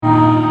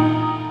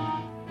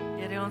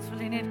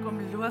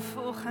loof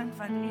vanoggend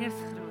want U is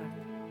groot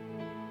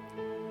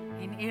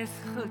en U is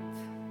goed.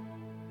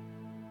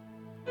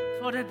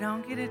 Vader,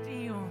 dankie dat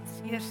U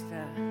ons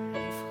eerste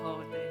lief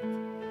gehad het.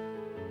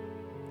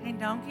 En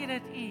dankie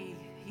dat U,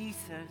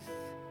 Jesus,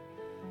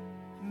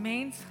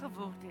 mens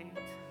geword het,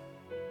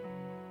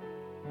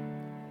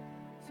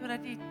 sodat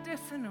U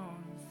tussen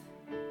ons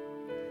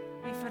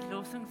die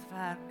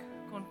verlossingswerk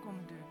kon kom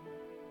doen.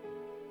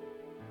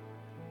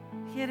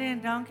 Here,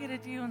 en dankie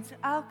dat U ons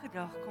elke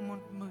dag kom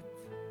ontmoet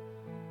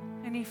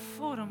in die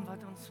vorm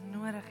wat ons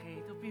nodig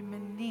het, op die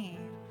manier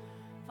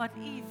wat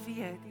U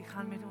weet, U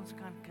gaan met ons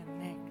kan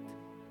connect.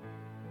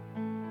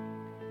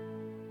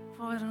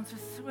 Vader, ons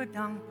is so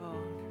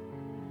dankbaar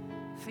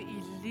vir U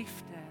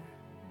liefde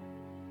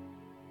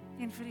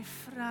en vir die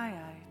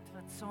vryheid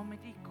wat saam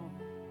met U kom.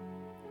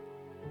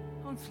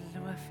 Ons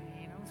loof U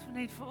en ons wil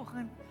net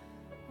vanoggend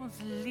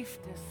ons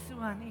liefde so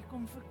aan U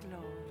kom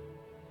verklaar.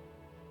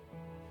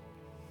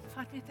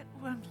 Vat net 'n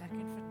oomblik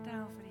en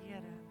vertel vir die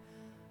Here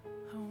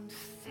hoe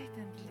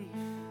ontsettend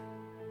lief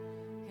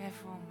Jy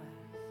vir hom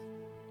is.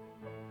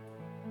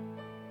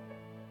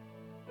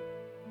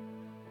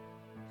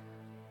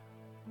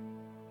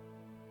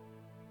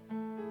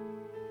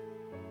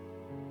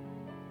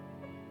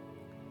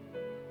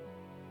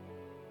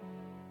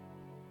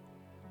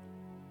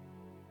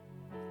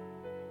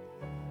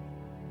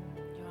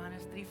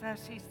 Johannes 3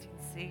 vers 16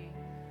 sê,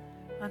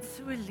 want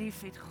so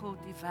lief het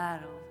God die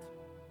wêreld.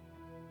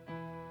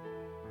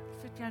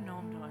 Sit jou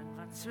naam daarin,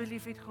 want so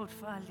lief het God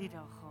vir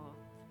Alida gehad.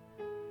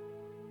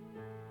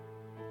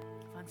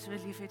 Want so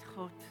lief het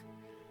God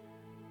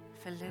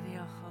vir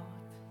Lydia gehad.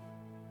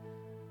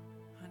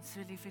 Want so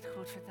lief het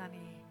God vir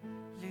Tannie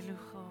Lulu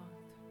gehad.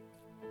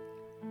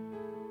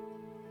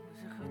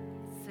 So goed,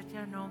 sit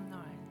jou naam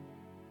daarin,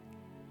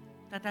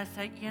 dat hy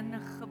sy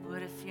enige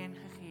gebore seun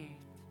gegee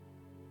het,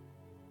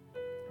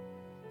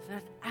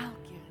 sodat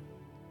elkeen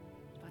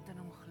wat in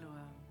hom glo,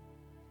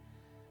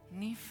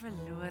 nie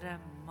verlore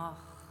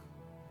mag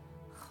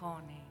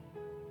gaan nie,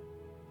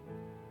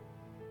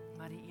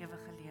 maar die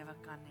ewige lewe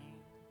kan hê.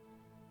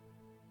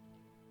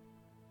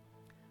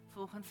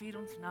 Volgende vier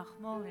ons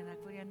nagmaal en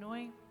ek wil jou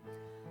nooi,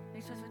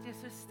 net soos wat jy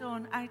so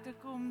staan, uit te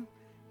kom,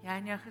 jy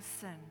en jou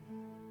gesin.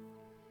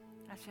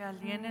 As jy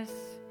alleen is,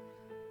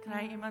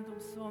 kry iemand om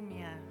saam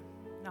mee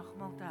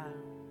nagmaal te hou.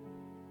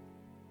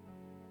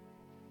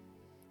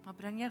 Maar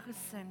bring jou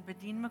gesin,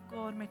 bedien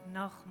mekaar met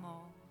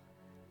nagmaal.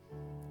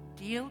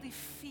 Deel die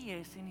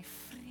fees en die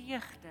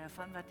vreugde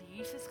van wat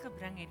Jesus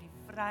gebring het,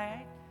 die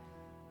vryheid,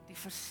 die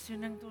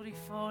versoening tot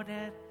die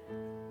Vader,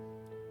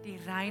 die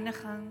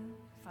reiniging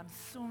van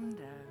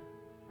sonde.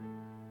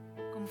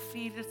 Kom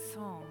vier dit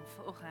saam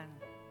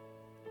vanoggend.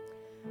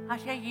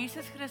 As jy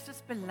Jesus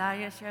Christus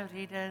bely as jou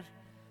redder,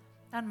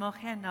 dan mag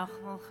jy 'n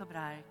nagmaal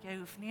gebruik. Jy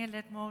hoef nie 'n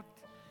lidmaat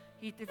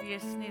hier te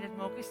wees nie, dit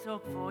maak nie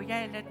saak waar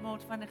jy 'n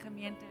lidmaat van 'n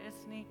gemeente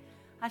is nie.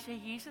 As jy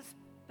Jesus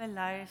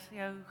bely as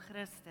jou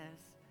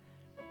Christus,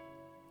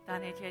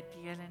 dan het jy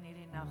deel in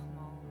hierdie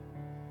nagmaal.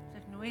 So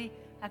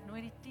ek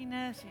nooi die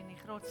tieners en die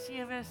graad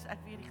 7's, ek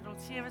weet die graad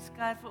 7's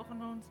kuier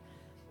vanoggend ons.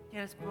 Jy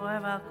is baie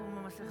welkom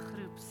om as 'n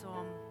groep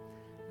saam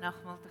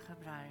nagmaal te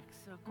gebruik.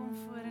 So kom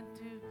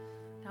vorentoe.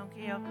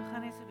 Dankie Jaco,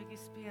 gaan net so 'n bietjie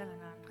speel en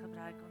dan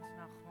gebruik ons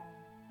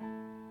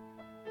nagmaal.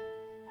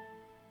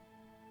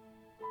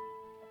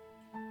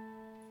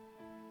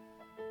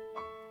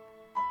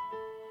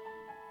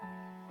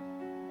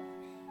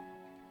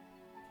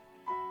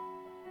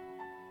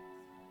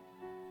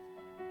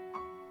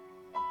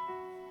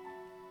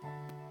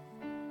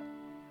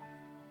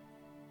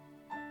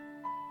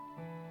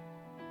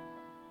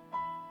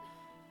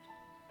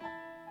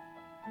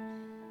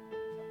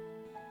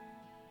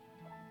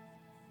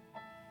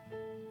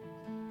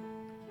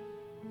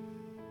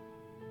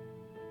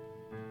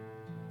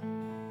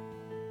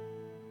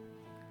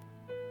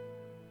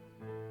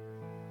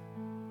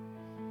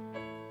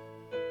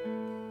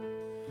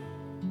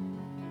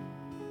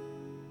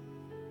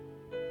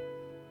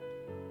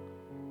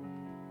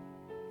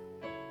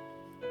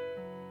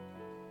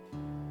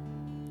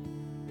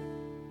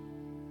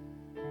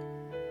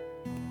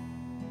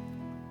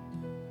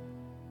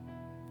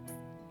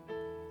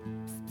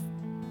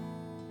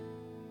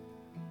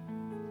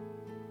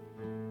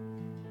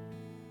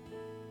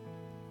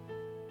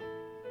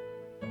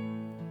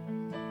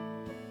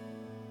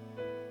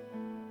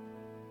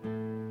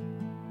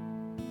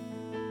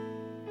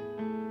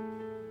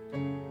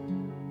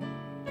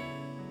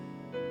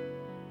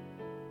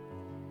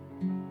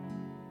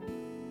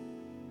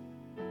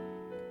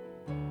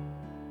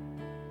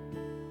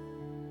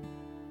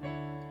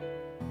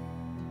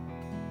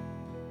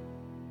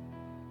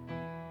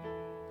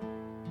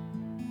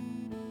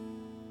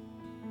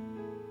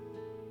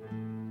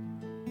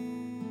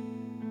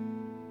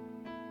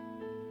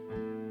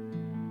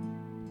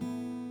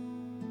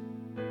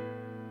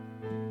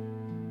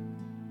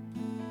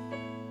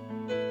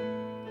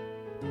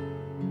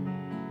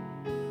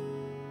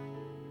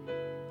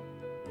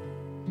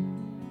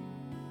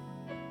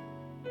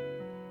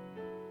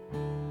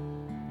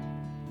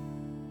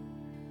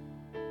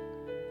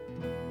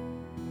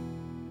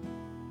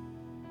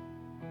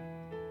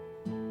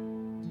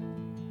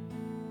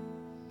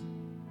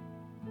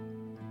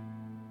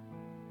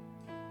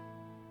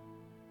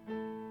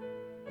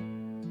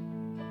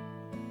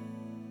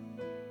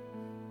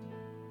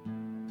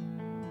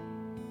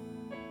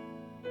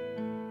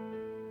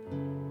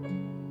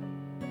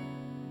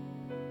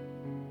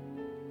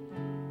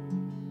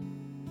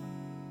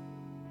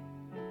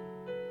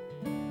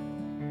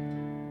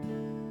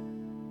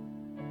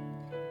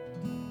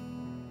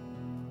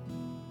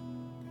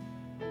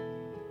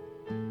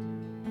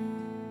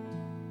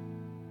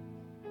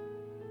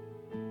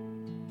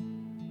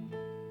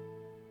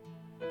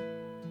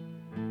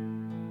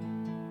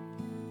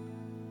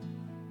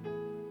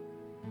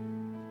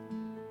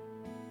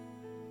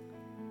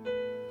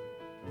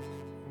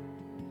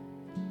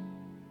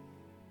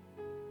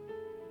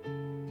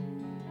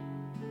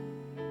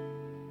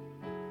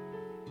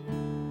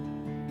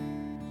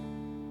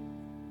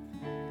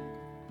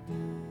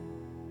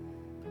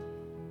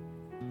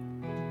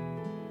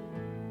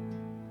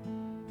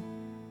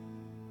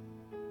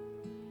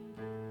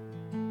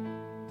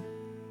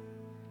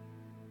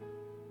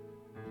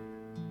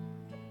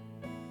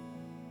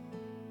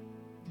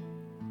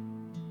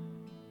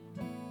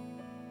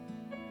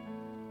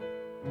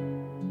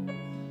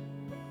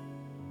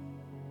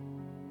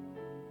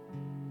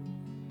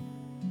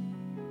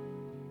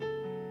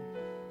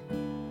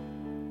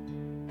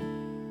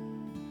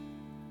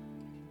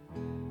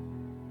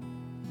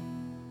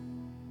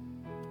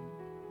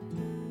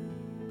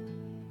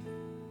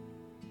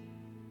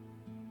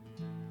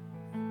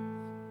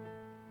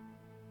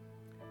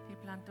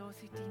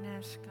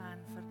 kinders kan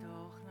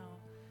vandag na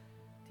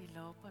die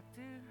lapa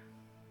toe.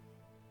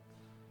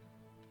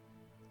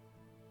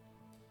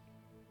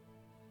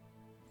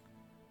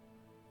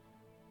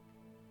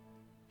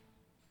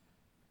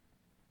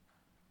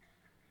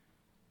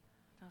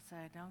 Daar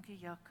sê, dankie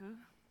Jaco.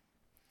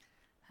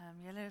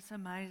 Julle is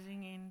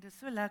amazing en dit is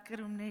so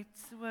lekker om net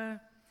so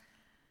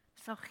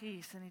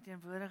saggies in die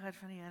teenwoordigheid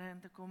van die Here in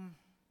te kom.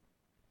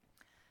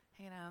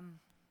 En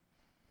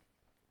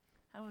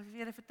hy was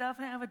weer vertel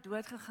van 'n ou wat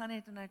dood gegaan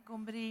het en hy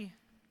kom by die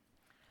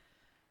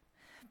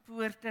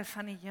poorte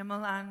van die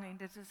hemel aan en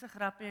dit is 'n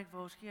grappie, ek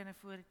waarsku julle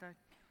voor die tyd.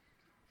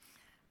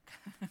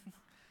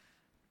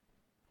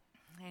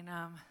 En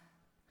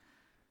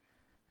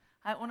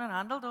hy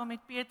onderhandel daar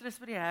met Petrus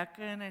by die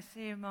hekke en hy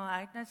sê, maar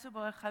hy het net so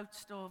baie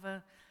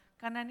goudstawe,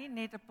 kan hy nie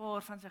net 'n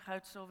paar van sy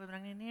goudstawe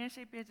bring nie? Nee,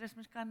 sê Petrus,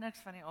 mens kan niks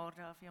van die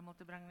aarde af hemel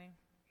te bring nie.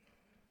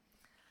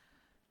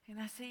 En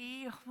hy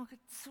sê, ek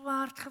het so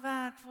hard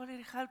gewerk vir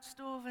die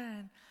goudstawe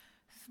en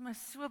het is my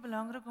so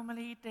belangrik om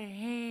hulle hier te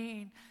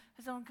hê en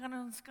dan kan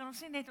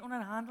ons nie net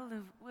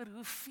onderhandel oor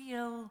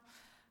hoeveel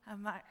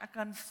ek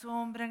kan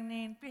saambring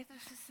nie. En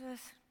Petrus sê,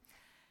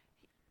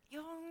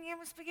 jong, jy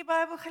moes 'n bietjie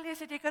Bybel gelees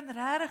het, jy kan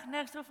regtig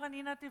niks daarvan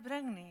hiernatoe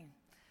bring nie.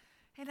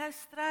 En nou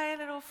stry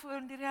hulle daarvoor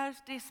en die ou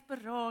is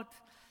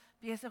desperaat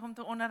besig om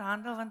te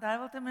onderhandel, want hy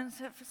wil ten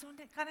minste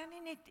kan hy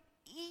nie net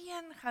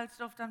een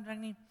goudstaf dan bring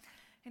nie.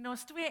 En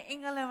daar's 2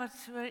 engele wat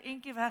so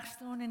eentjie weg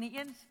staan en die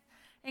een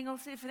engel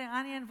sê vir die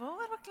ander een,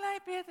 waaroor beklei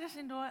Petrus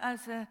en daai ou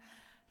sê,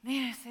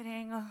 nee, sê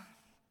die engel,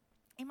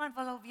 iemand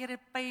wil alweer 'n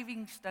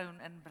paving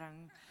stone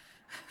inbring.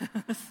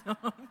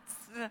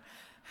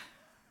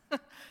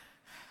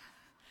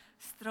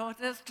 Straat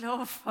is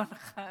klaar van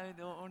goud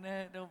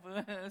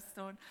daarbo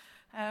staan.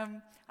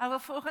 Hy wil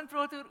volgende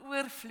praat oor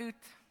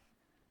oorvloed.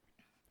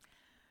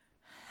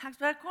 Ek was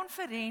by 'n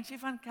konferensie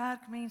van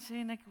kerkmense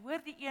en ek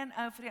hoor die een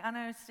ou vir die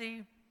ander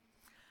sê,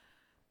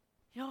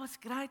 ja, het is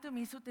great om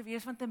hier so te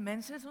wees, want ten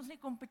minste is ons nie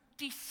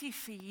kompetisie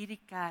vir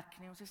hierdie kerk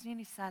nie, ons is nie in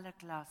dieselfde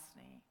klas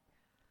nie.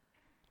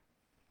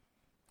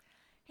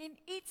 En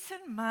iets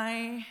in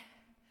my,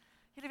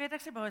 julle weet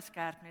ek sê baie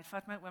skerp net,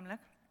 vat my oomblik,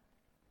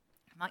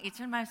 maar iets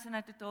in my is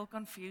nou totaal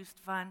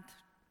confused, want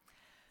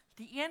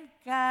die een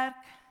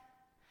kerk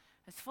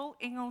is vol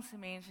Engelse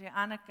mense, die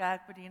ander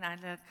kerk bedien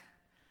eintlik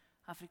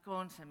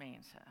Afrikaanse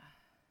mense.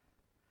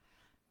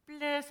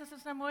 Plus, as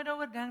ons nou mooi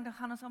daaroor dink, dan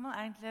gaan ons almal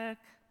eintlik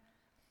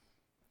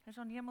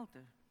aan die hemel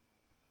toe.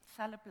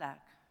 Selfde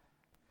plek.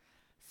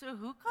 So,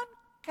 hoe kan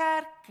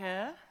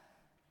kerke,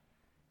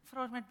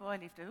 vra ons met baie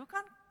liefde, hoe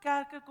kan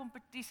kerke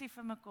kompetisie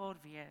vir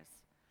mekaar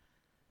wees?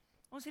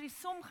 Ons het die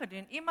som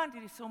gedoen, iemand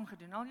het die som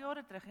gedoen, al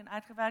jare terug en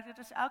uitgewerk, dat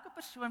as elke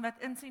persoon wat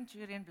in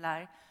Centurion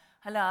bly,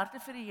 hulle harte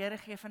vir die Here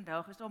gee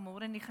vandag, is daar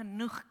môre nie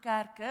genoeg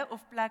kerke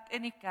of plek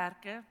in die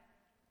kerke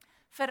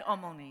vir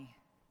almal nie.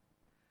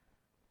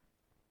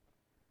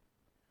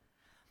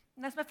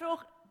 En as my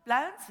vraag,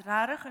 bly ons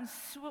regtig in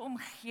so 'n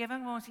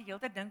omgewing waar ons die hele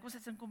tyd dink ons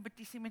is in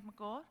kompetisie met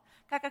mekaar?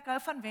 Kyk, ek hou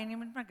van wen, jy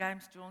moet my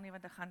games joel nie,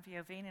 want ek gaan vir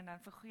jou wen en dan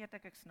vergeet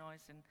ek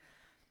snaais en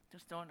toe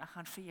staan, ek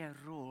gaan vir jou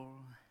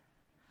rol.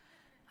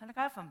 En ek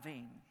hou van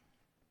wen.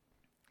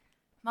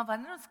 Maar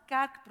wanneer ons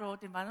kerk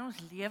praat en wanneer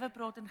ons lewe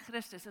praat in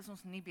Christus, is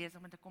ons nie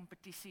besig met 'n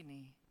kompetisie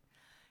nie.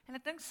 En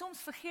ek dink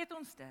soms vergeet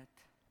ons dit.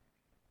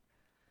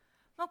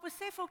 Maar ek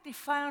besef ook die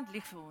vyand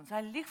lieg vir ons.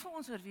 Hy lieg vir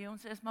ons oor wie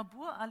ons is, maar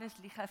bo alles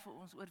lieg hy vir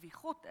ons oor wie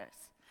God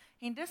is.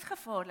 En dis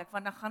gevaarlik,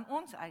 want dan gaan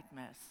ons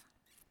uitmis.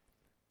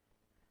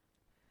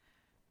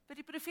 By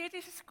die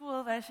profetiese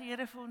skool wys die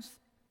Here vir ons,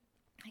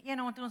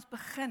 eendag toe ons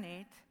begin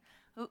het,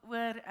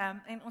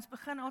 en ons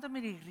begin altyd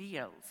met die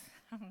reëls.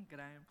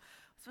 Graham.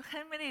 Ons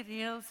begin met die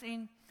reëls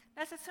en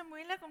nou is dit so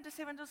moeilik om te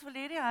sê, want ons wil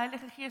hê die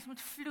Heilige Gees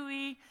moet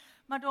vloei,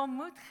 maar daar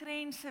moet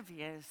grense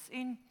wees.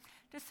 En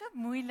dit is so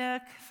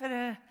moeilik vir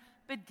 'n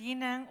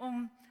bediening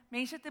om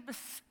mense te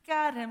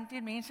beskerm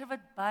teen mense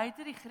wat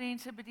buite die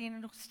grense bedien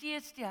en nog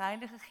steeds die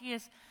Heilige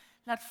Gees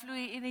laat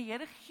vloei. En die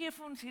Here gee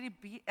vir ons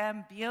hierdie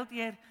beeld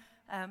deur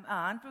 'n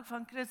handboek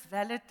van Chris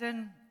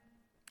Vallotton.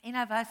 En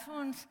hy wys vir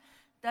ons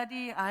dat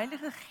die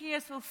Heilige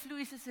Gees wil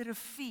vloei soos 'n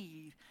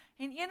rivier.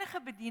 En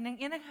enige bediening,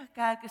 enige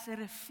kerk is 'n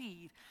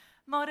rivier.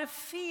 Maar 'n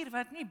rivier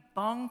wat nie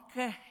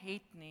banke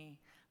het nie,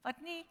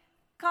 wat nie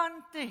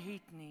kante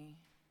het nie,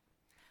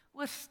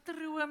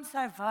 oorstroom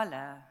sy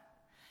walle.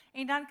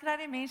 En dan kry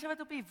die mense wat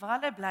op die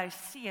walle bly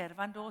seer,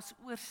 want daar's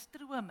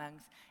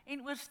oorstromings.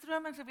 En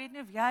oorstromings, ek weet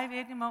nie of jy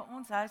weet nie, maar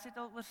ons huis het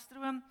al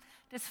oorstroom,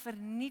 dis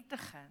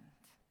vernietigend.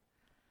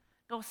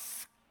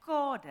 Daar's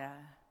skade.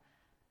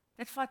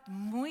 Dit vat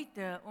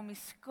moeite om die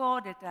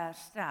skade te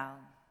herstel.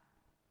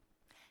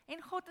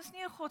 En God is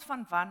nie 'n God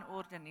van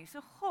wanorde nie.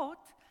 So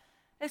God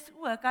is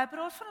ook, hy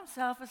praat van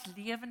homself as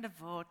lewende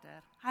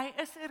water. Hy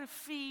is 'n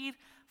rivier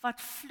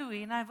wat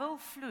vloei en hy wil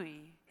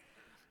vloei.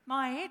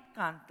 Maar hy het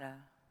kante.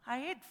 Hy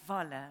het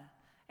walle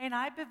en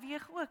hy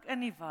beweeg ook in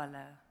die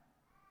walle.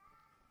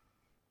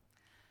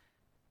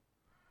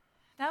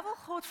 Nou wil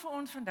God vir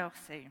ons vandag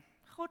sê,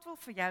 God wil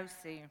vir jou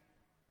sê,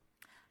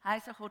 hy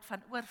is 'n God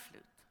van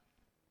oorvloed.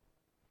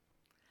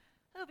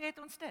 Hoe weet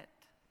ons dit?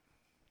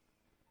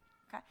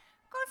 Okay.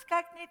 Kom ons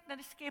kyk net na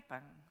die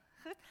skepping.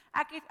 Goed.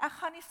 Ek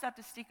gaan nie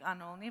statistiek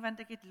aanhaal nie, want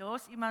ek het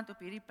laas iemand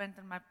op hierdie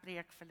punt in my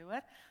preek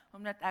verloor,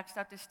 omdat ek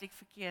statistiek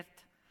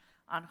verkeerd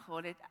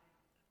aangehaal het.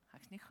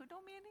 Ek's nie goed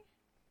daarmee nie.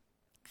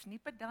 Ek's nie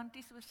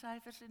pedanties oor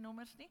syfers en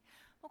nommers nie,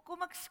 maar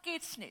kom ek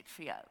skets net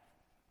vir jou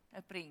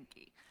 'n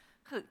prentjie.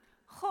 Goed.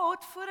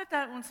 God, voordat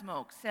hy ons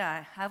maak, sê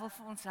hy wil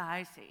vir ons 'n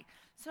huis hê.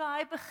 So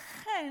hy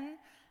begin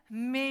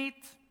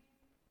met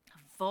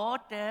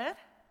water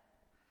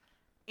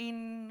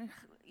en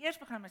eers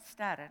begin met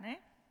sterre, né?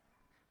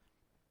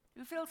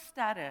 Hoeveel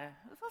sterre?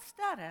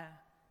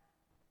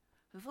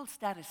 Hoeveel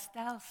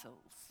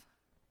sterrestelsels?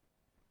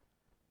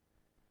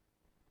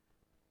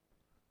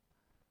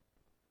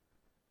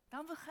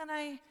 Dan begin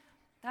hy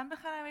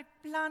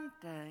met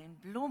plante en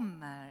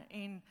blomme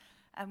en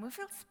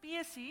hoeveel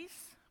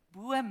spesies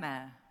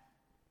bome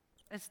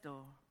is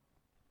daar?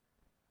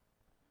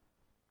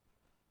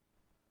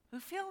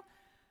 Hoeveel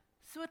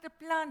soorte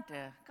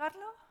plante?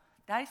 Carlo?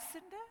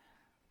 Duisende?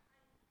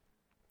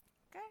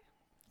 Okay,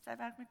 sy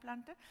werk met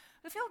plante.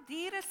 Hoeveel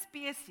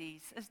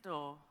dierespesies is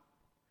daar?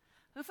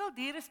 Hoeveel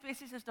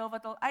dierespesies is daar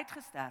wat al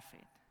uitgesterf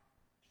het?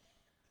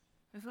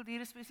 Hoeveel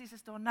dierespesies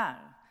is daar nou?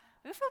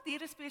 Hoeveel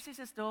dierespesies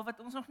is daar wat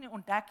ons nog nie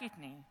ontdek het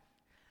nie?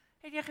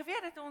 Het jy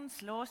geweet dat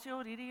ons laas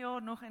jaar, hierdie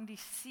jaar nog in die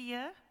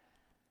see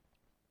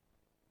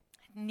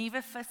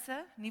nuwe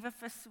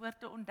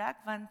vissoorte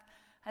ontdek, want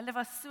hulle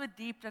was so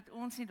diep dat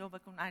ons nie daarby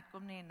kon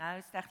uitkom nie, en nou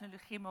is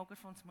tegnologie maak dit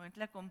vir ons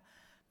moontlik om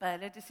by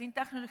hulle te sien.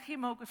 Tegnologie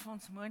maak dit vir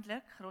ons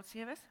moontlik,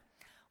 graadsewes,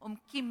 om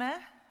kieme,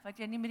 wat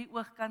jy nie met die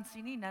oog kan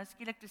sien nie, nou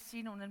skielik te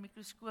sien onder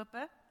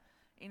mikroskope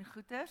en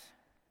goeters.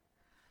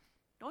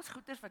 Daar's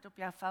goeters wat op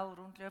jou vel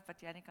rondloop,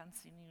 wat jy nie kan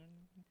sien nie,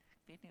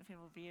 ek weet nie of jy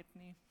wil weet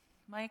nie,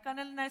 maar jy kan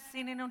hulle nou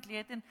sien en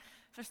ontleed en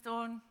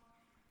verstaan,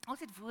 ons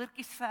het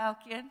woordjies vir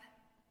elkeen.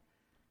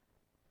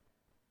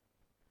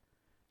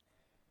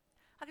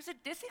 Ek sê,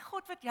 dis die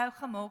God wat jou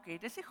gemaak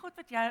het, dis die God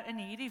wat jou in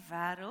hierdie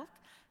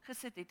wêreld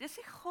gesit het, dis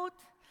die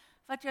God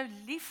wat jou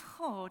lief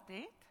gehad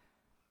het,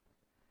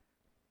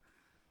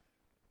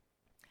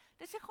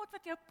 dis die God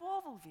wat jou pa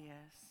wil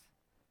wees,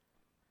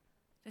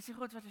 dis die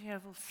God wat jou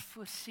wil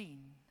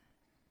voorsien.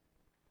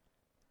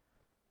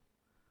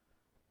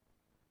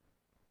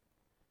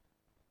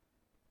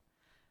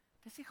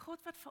 Dis die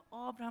God wat vir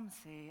Abraham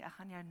sê, ek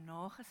gaan jou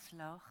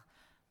nageslag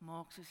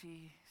maak soos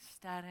die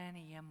sterre in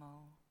die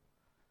hemel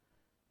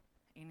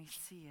en die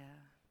see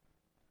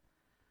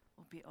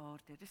op die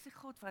aarde. Dis die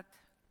God wat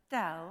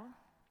tel,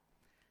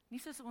 nie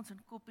soos ons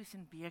in koppies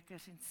en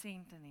bekers en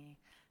sente nie.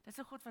 Dis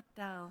 'n God wat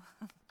tel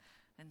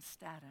in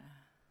sterre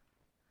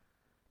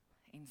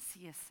en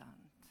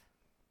seesand.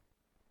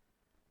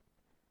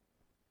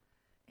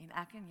 En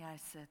ek en jy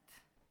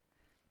sit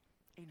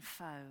en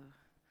vou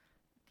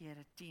deur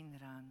 'n R10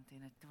 en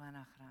 'n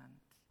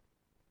R20.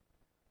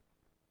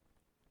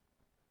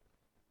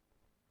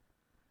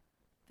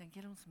 Dink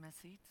jy ons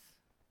mis iets?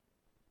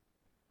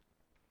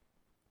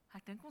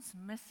 Ek dink ons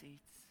mis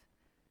iets.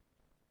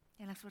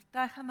 En ek is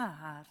oortuig in my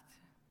hart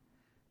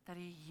dat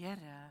die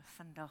Here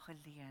vandag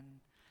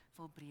alleen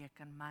wil breek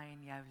in my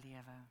en jou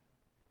lewe.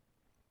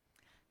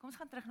 Kom ons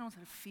gaan terug na ons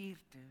rivier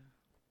toe.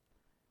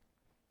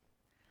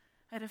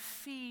 'n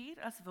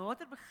Rivier, as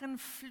water begin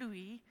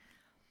vloei,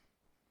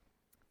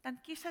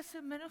 dan kies hy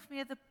so min of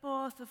meer the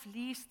path of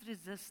least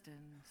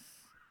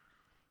resistance.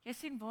 Jy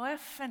sien baie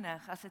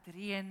vinnig as dit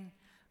reën,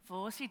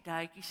 waar is die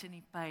duitjies in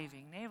die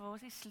paving, né? Waar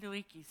is die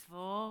slootjies?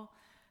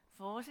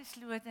 Waar is die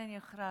slote in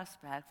jou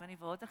grasperk? Want die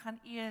water gaan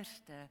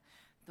eerste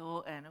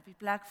daarin, op die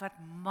plek wat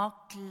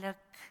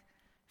maklik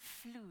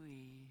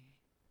vloei.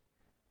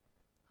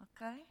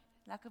 Okay,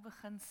 lekker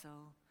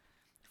beginsel.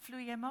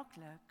 Vloei jy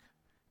maklik?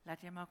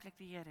 Laat jy maklik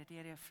die Here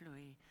deur jou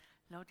vloei.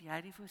 Laat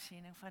jy die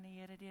voorsiening van die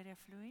Here deur jou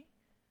vloei?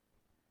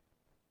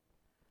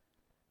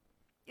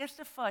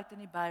 Eerste feit in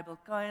die Bybel,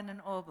 Kain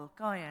en Abel.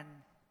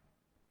 Kain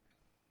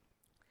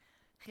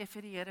gee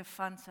vir die Here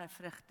van sy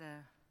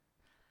vrugte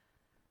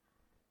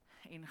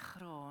en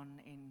graan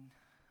en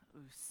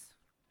oes.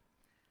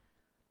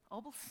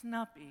 Abel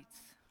snap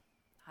iets.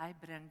 Hy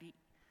bring die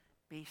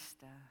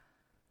beste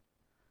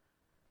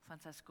van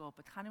sy skaap.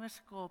 Het gaan nie oor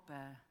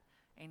skape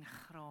en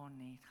graan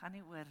nie. Het gaan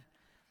nie oor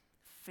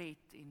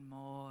vet en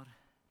maar,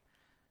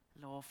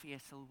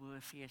 laafvesel,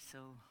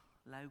 hoëvesel,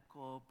 low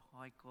carb,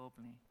 high carb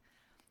nie.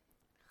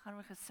 Het gaan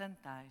oor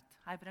gesindheid.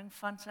 Hy bring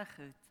van sy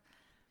goed.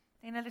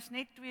 En hulle is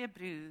net 2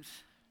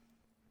 broers.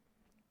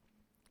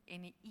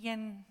 En die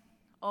een,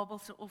 Abel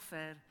se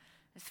offer,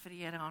 is vir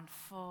die Here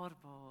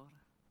aanvaarbaar.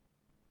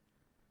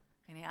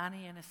 En die ander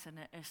ene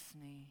sinne is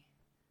nie.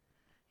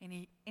 En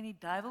die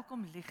duiwel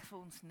kom lieg vir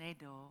ons net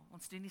daar.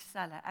 Ons doen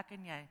dieselfde, ek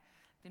en jy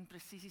doen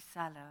presies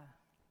dieselfde.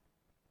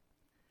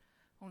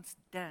 Ons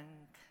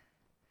dink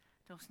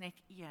dat ons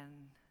net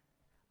een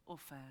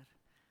offer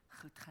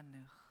goed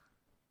genoeg.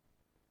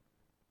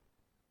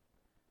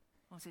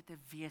 Ons het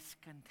 'n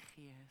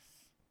weeskindgees.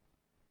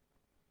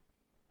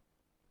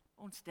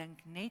 Ons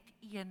dink net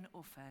een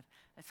offer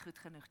is goed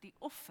genoeg. Die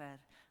offer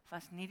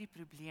was nie die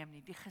probleem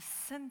nie. Die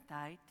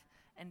gesindheid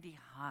in die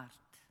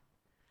hart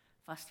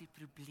was die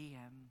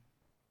probleem.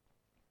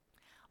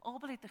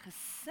 Abel het 'n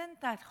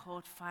gesindheid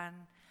gehad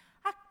van,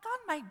 ek kan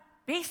my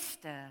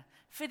beste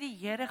vir die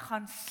Here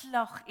gaan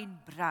slag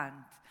en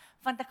brand,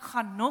 want ek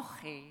gaan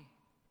nog hê.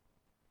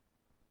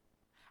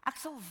 Ek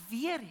sal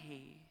weer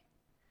hê.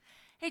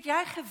 Het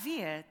jy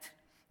geweet,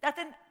 dat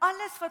in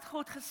alles wat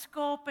God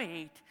geskape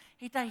het,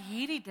 het hy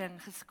hierdie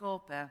ding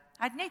geskape.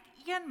 Hy het net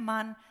een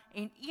man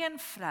en een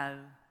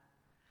vrou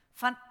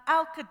van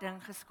elke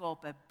ding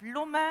geskape.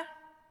 Blomme,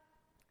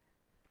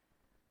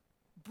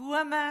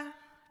 bome,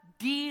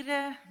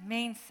 diere,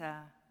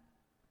 mense.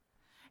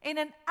 En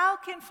in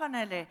elkeen van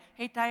hulle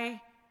het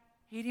hy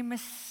hierdie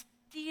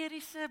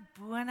misteriese,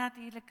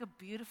 bonatuurlike,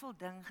 beautiful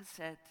ding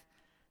gesit,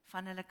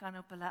 van hulle kan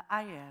op hulle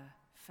eie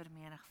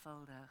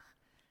vermenigvuldig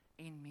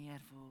en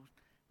meer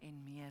word,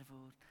 en meer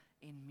word,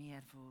 en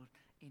meer word,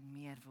 en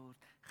meer word,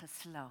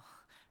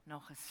 geslag, na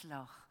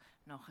geslag,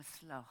 na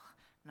geslag,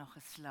 na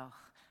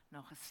geslag,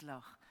 na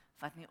geslag,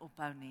 wat nie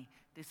ophou nie.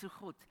 Dis hoe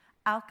God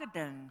elke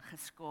ding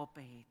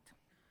geskape het.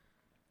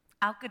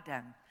 Elke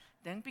ding.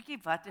 Dink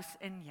bietjie wat is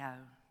in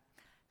jou.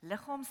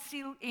 Liggaam,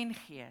 siel en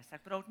gees.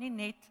 Ek praat nie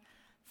net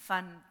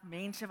van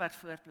mense wat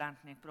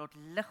voortplant nie. Ek praat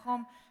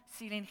liggaam,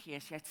 siel en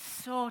gees. Jy het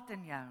saad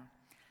in jou.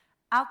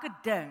 Elke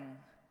ding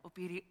op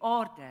hierdie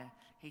aarde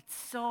het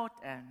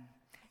saad in.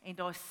 En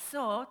daai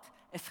saad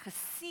is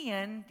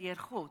geseën deur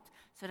God,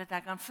 sodat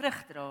hy kan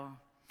vrug dra,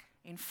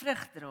 en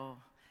vrug dra,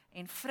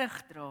 en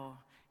vrug dra,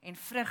 en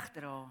vrug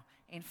dra,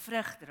 en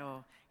vrug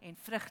dra, en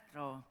vrug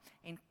dra.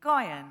 En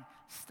Kain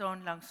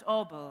staan langs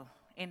Abel,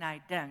 en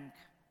hy dink,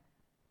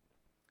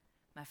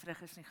 my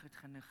vrug is nie goed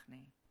genoeg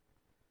nie.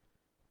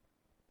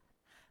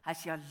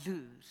 Hy's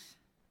jaloers.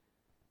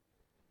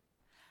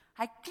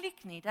 Hy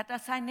klik nie, dat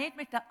as hy net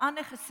met 'n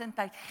ander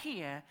gesindheid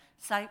gee,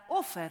 sy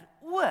offer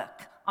ook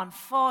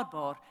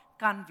aanvaarbaar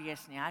kan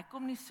wees nie. Hy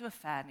kom nie so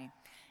ver nie.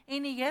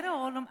 En die Here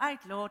haal hom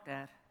uit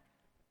later.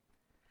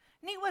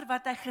 Nie oor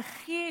wat hy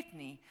gegee het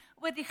nie,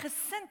 oor die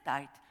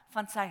gesindheid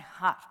van sy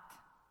hart.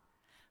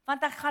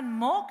 Want hy gaan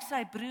maak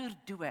sy broer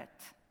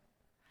dood.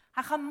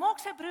 Hy gaan maak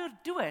sy broer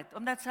dood,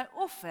 omdat sy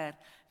offer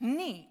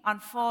nie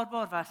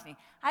aanvaarbaar was nie.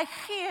 Hy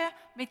gee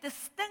met 'n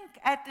stink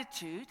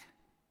attitude,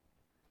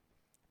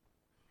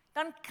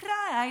 dan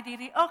kry hy die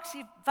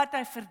reaksie wat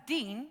hy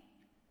verdien,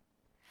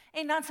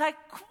 en dan sy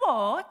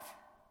kwaad,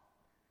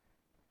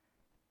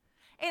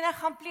 en hy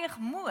gaan pleeg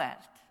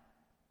moord.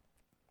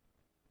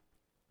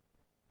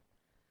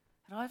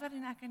 Raai wat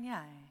doen ek en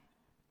jy?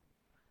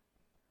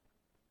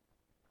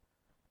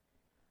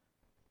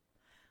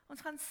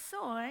 Ons gaan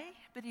saai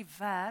by die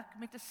werk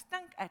met 'n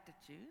stink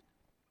attitude,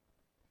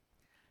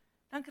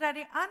 dan kry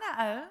die ander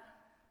ou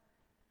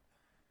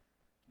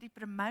die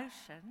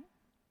promotion,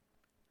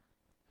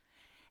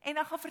 en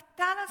dan gaan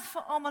vertel ons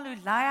vir almal hoe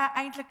lui hy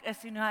eintlik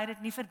is en hoe hy dit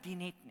nie verdien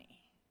het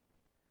nie.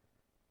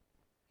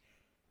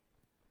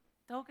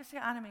 Dalk is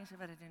die ander mense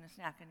wat dit doen, is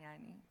nie ek en jy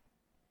nie.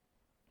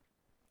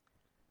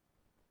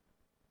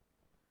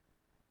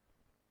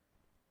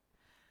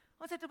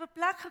 Ons het op 'n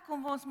plek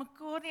gekom waar ons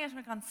mekaar nie eens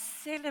meer kan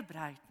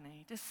celebrate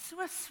nie. Dit is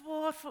so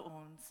swaar vir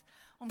ons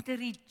om te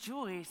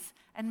rejoice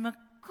in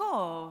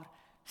mekaar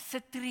se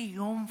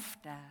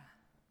triomfte.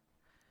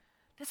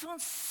 Dit is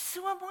ons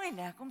so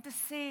moeilik om te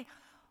sê,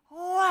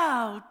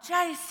 wow,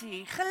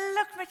 JC,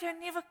 geluk met jou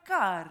nuwe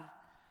kar.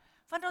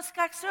 Want ons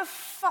kyk so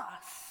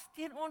vas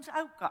teen ons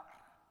ou kar.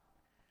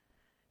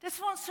 Dit is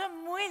vir ons so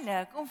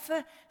moeilik om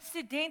vir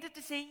studente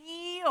te sê,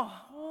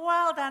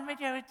 well done met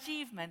jou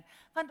achievement.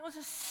 Want ons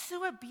is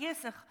so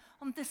besig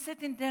om te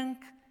sit en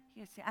dink,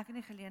 ek het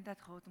nie geleentheid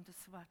gehad om te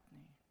swat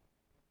nie.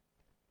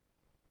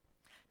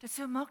 Dit is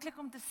so maklik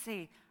om te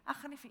sê, ek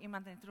gaan nie vir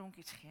iemand 'n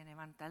tronkies gee nie,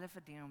 want hulle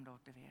verdien om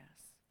daar te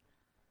wees.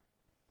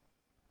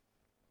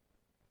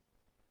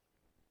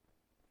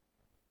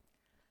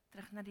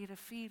 Terug na die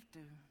rivier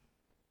toe.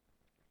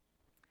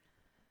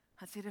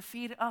 As die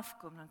rivier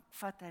afkom, dan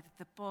vat hy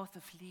the path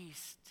of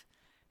least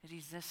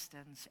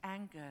resistance.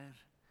 Anger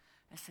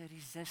is 'n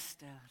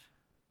resistor.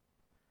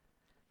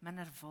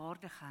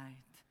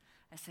 Minderwaardigheid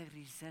is 'n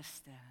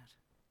resistor.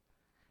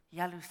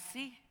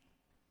 Jaloesie,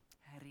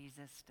 'n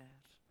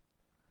resistor.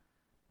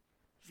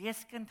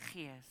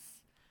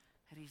 Weeskindgees,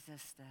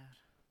 resistor.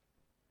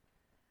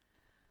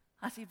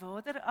 As die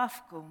water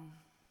afkom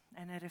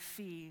in 'n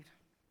rivier,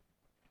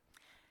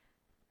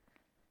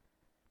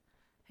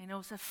 en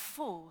ons 'n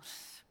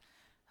force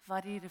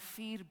wat die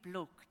rivier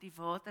blok, die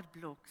water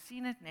blok,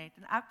 sien dit net,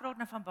 en ek praat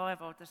nou van baie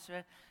water,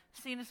 so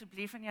sien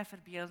asseblief in jou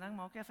verbeelding,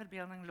 maak jou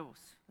verbeelding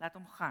los, laat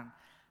hom gaan,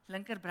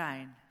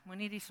 linkerbrein,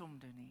 moenie die som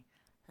doen nie,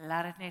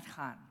 laat dit net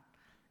gaan,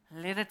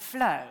 let it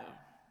flow.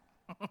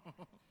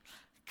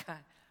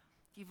 Okay.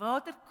 Die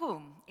water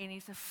kom, en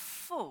hier's 'n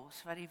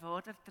force wat die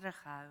water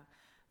terughou.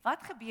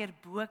 Wat gebeur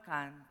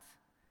bokant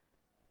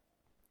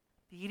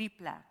hierdie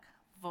plek,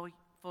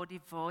 waar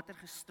die water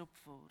gestop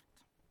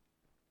word?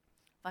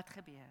 Wat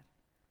gebeur?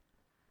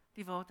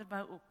 Die water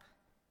bou op,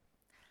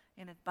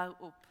 en dit bou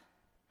op,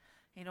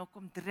 en dan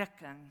kom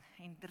drukking,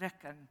 en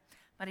drukking,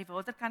 maar die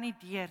water kan nie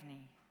deur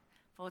nie,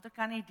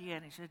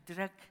 so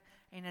druk,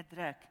 en dit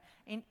druk,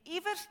 en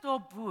iewers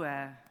daarbo,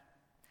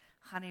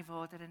 gaan die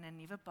water in 'n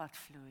nuwe pad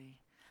vloei.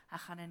 Hy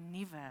gaan 'n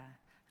nuwe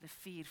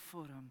rivier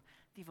vorm.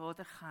 Die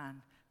water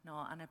gaan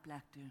na 'n ander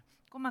plek toe.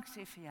 Kom ek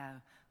sê vir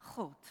jou,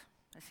 God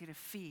is die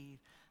rivier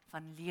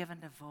van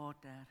lewende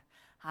water.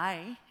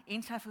 Hy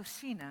en sy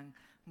voorsiening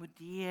moet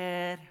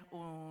deur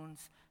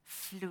ons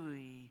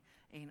vloei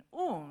en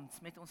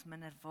ons met ons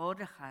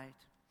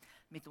minderwaardigheid,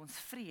 met ons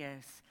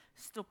vrees,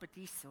 stop dit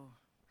hierso.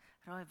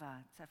 Raai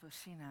wat, sy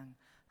voorsiening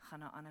gaan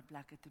na ander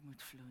plekke toe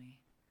moet vloei.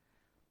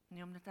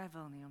 Nie omdat hy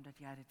wil nie, omdat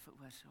jy dit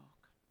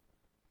veroorsaak.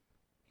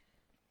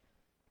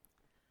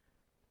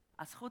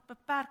 As God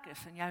beperk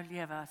is in jou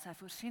lewe, as sy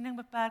voorsiening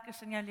beperk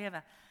is in jou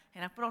lewe,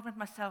 en ek praat met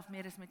myself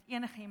meer as met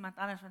enige iemand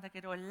anders, want ek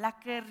het daai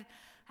lekker,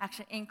 ek's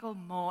 'n enkel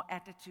ma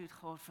attitude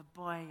gehad vir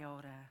baie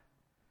jare.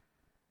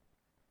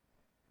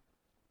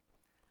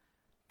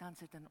 Dan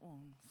sit in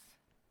ons.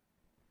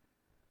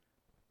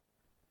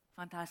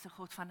 Want hy is 'n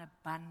God van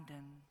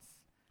abundance.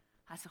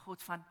 Hy is 'n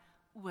God van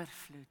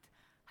oorvloed.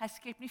 Hy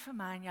skep nie vir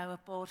my en jou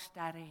 'n paar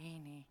sterre hier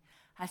nie.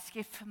 Hy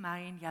skep vir my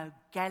en jou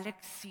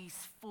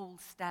galaxies vol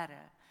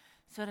sterre,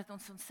 sodat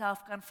ons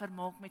onsself kan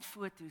vermaak met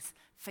foto's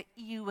vir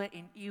eeue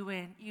en eeue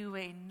en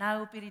eeue. En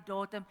nou op hierdie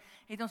datum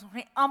het ons nog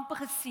nie amper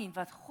gesien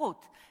wat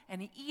God in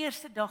die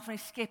eerste dag van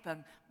die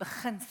skepping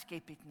begin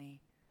skep het nie.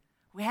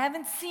 We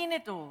haven't seen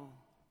it all.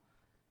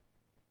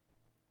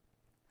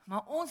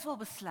 Maar ons wil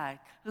besluit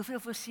hoeveel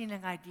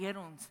voorsiening hy deur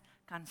ons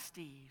kan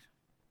stuur.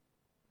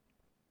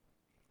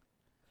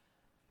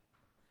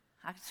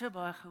 Ek het so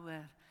baie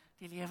gehoor,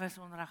 die lewe is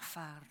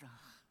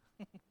onregverdig.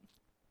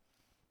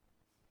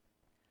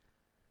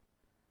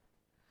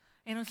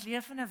 En ons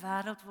leef in 'n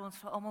wêreld waar ons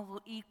vir almal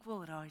wil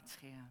equal rights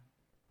gee.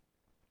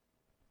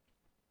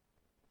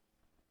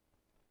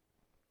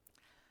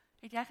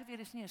 Het jy geweet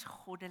dis nie eens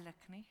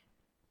goddelik nie?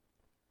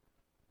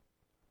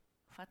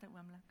 Vat 'n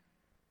oomblik.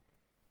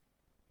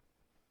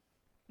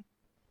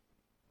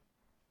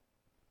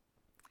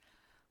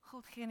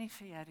 God gee nie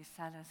vir jou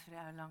dieselfde as vir die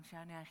ou langs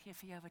jou nie, hy gee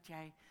vir jou wat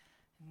jy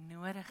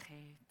nodig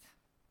het.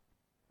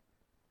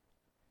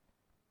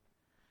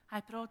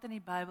 Hy praat in die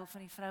Bybel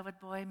van die vrou wat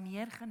baie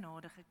meer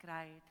genade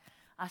gekry het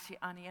as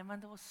die ander een,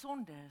 want haar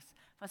sondes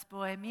was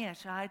baie meer.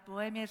 So hy het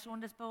baie meer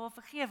sondes by haar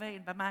vergewe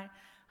en by my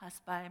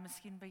as by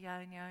miskien by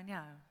jou en jou en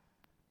jou.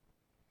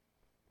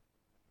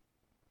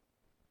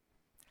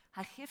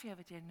 Hy gee vir jou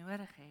wat jy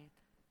nodig het.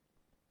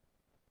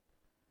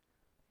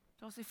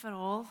 Dit was die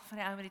verhaal van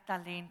die ou met die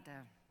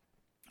talente.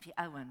 Die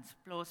ouens,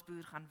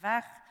 plaasboer gaan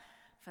weg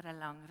vir 'n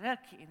lang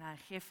ruk en hy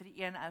gee vir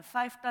die een ou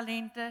 5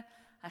 talente,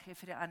 hy gee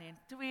vir die ander een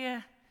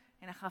 2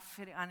 en hy gee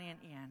vir die ander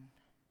een 1.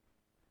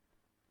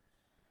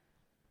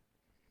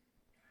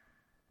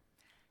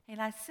 En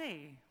hy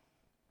sê,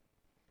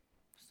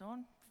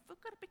 "Son,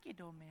 fokker bietjie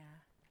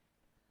daarmee."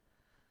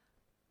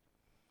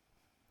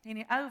 En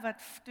die ou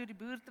wat toe die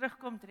boer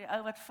terugkom, toe die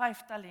ou wat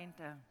 5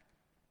 talente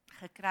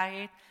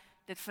gekry het,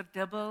 dit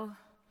verdubbel.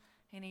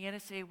 En die Here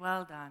sê,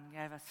 "Well done,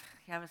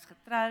 jy was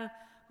getrou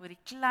oor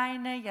die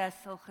kleine,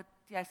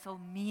 jy sal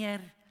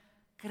meer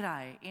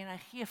kry." En hy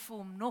gee vir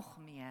hom nog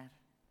meer.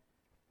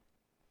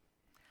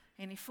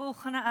 En die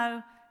volgende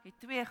ou het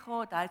 2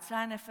 gehad, hy het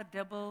syne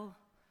verdubbel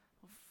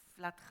of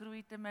laat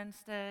groei ten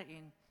minste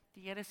en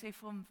die Here sê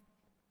vir hom,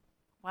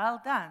 "Well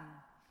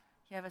done,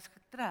 jy was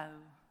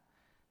getrou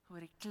oor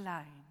die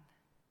klein."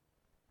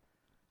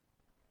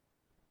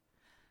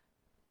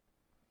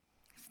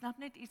 Ek snap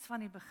net iets van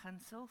die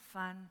beginsel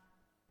van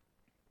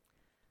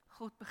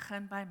God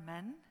begin by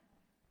min.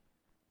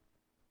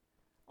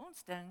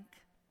 Ons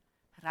dink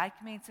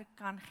ryk mense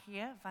kan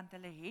gee want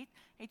hulle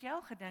het jy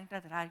al gedink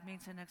dat ryk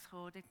mense niks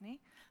gehad het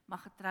nie, maar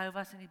getrou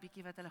was in die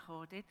bietjie wat hulle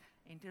gehad het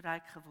en toe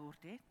ryk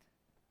geword het?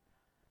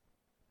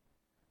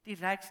 Die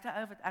rykste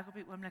ou wat ek op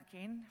die oomblik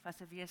ken,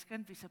 was 'n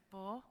weeskind wie se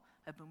pa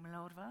 'n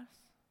boemelaar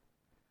was.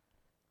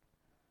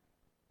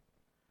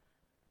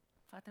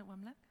 Vat 'n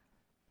oomblik.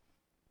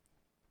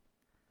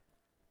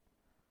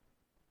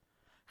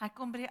 Hy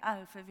kom by die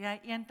ou vir wie hy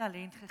 1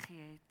 talent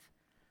gegee het.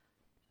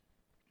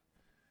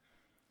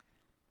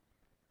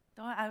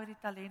 Daai ou het die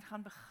talent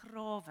gaan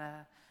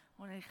begrawe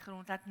onder die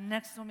grond, het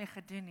niks daarmee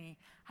gedoen nie.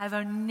 Hy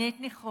wou net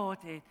nie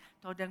gehad het,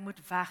 daai ding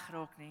moet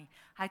wegraak nie.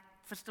 Hy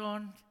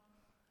verstaan,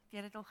 jy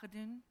het dit al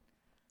gedoen?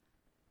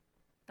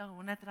 Dan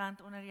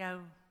R100 onder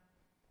jou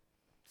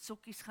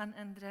sokkies gaan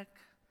indruk,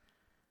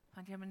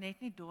 want jy moet net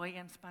nie daai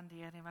een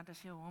spandeer nie, want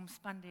as jy hom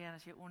spandeer,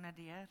 as jy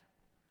onderdeur,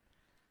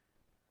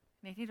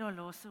 net nie daai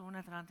laaste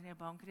R100 in jou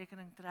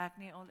bankrekening trek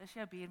nie, al is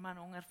jou buurman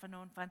honger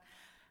vanaand, want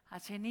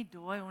as jy nie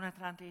daai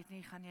R100 het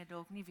nie, gaan jy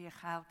dalk nie weer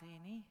geld hê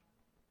nie.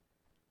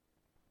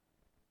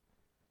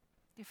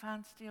 Die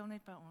vyand steel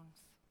net by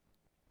ons.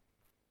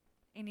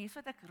 En hier's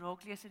wat ek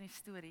raak lees in die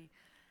storie.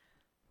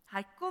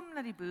 Hy kom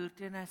na die boer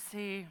toe en hy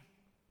sê,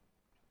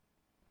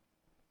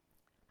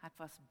 ek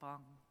was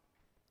bang.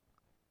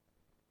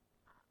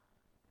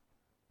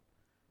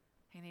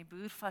 En die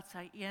boer vat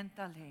sy 1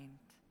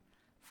 talent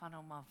van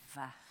hom af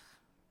weg.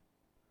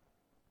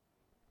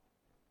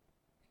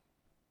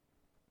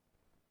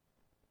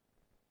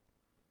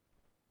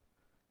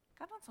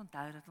 Kan ons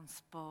onthou dat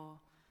ons pa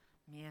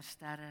meer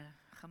sterre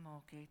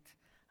gemaak het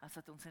as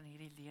wat ons in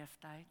hierdie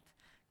leeftyd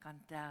kan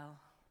tel.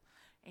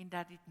 En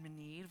dat die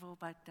manier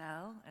waarop hy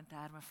tel in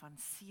terme van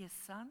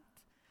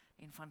seesand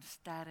en van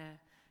sterre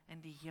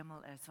in die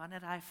hemel is.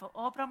 Wanneer hy vir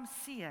Abraham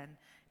seën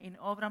en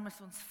Abraham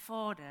is ons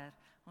vader,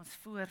 ons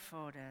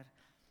voorvader,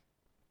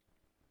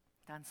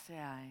 dan sê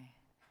hy,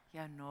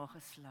 jou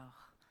nageslag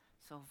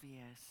sal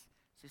wees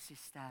soos die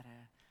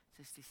sterre,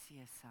 soos die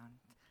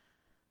seesand.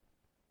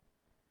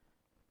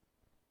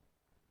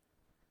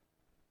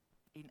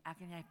 En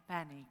ek en jy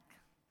paniek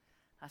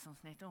as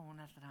ons net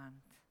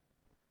R100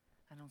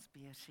 in ons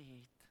beursie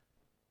het.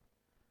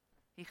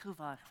 Hugo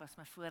Warg was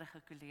my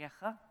vorige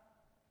kollega.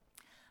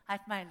 Hy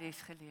het my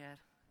les geleer.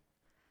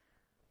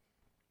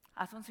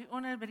 As ons hier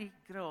onder by die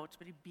garage,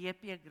 by die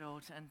BP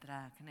garage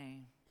intrek,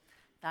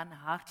 dan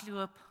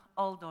hardloop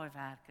al daai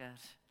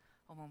werkers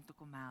om hom te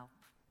kom help.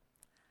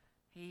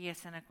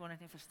 Jesus, en ek kon dit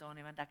nie verstaan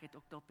nie, want ek het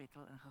ook daar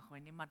petrol ingegooi.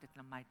 Niemand het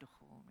na my toe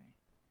gehoor nie.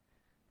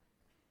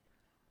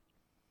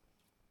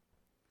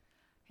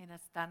 En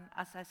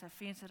as hy sy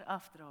venster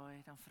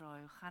afdraai, dan vra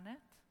hy, hoe gaan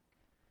dit?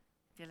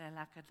 Het julle 'n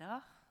lekker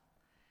dag?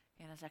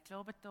 En as hy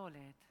klaar betaal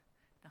het,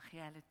 dan gee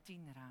hy hulle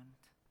R10.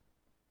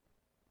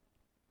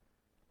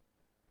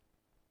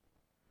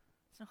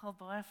 Dit is nogal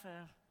baie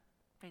vir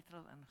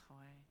petrol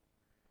ingooi.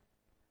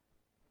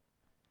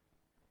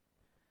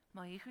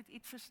 Maar jy goed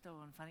iets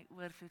verstaan van die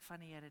oorvloed van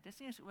die Here. Dis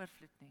nie eens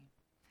oorvloed nie.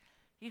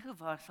 Hugo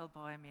Warg sal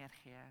baie meer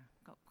gee.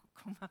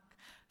 Kom ek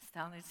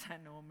stel net sy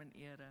naam in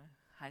ere.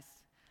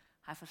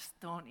 Hy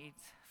verstaan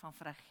iets van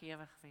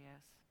vrygewig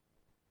wees.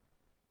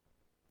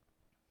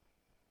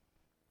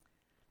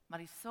 Maar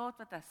die saad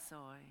wat hy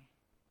saai,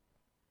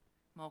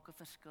 maak 'n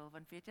verskil.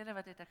 Want weet julle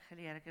wat het ek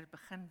geleer? Ek het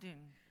begin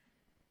doen.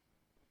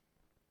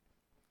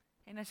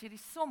 En as jy die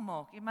som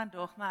maak, iemand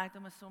daag my uit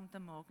om 'n som te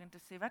maak en te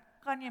sê, wat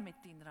kan jy met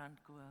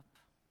R10 koop?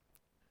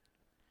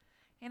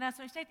 En as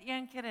ons net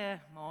 1 keer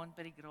 'n maand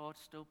by die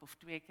garage stop, of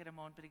 2 keer 'n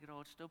maand by die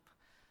garage stop,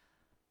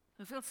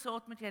 hoeveel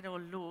saad moet jy daar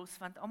los?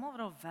 Want almal wat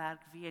daar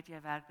werk, weet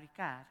jy werk by die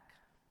kerk.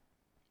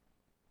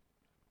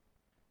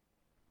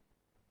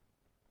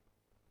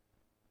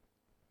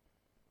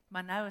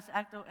 Maar nou as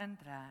ek daar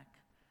intrek,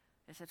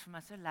 is dit vir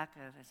my so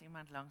lekker as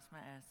iemand langs my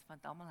is,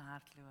 want almal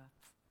hardloop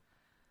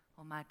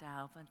om my te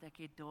help, want ek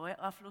het daai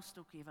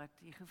aflosstokkie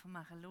wat jy vir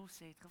my gelos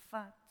het,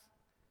 gevat.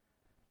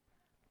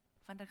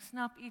 Want ek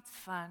snap iets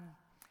van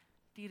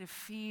die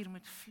rivier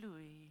moet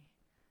vloei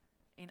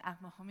en ek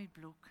mag hom nie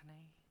blok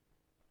nie.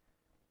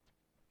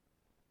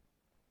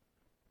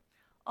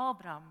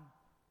 Abraham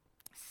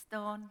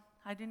staan,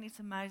 hy doen iets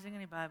amazing in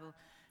die Bybel.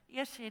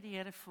 Eers sê die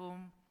Here vir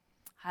hom,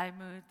 hy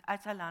moet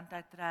uit sy land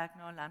uittrek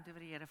na 'n land waar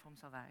die Here vir hom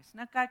sal wys.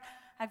 Nou kyk,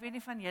 ek weet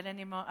nie van julle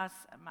nie, maar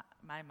as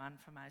my man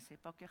vir my sê,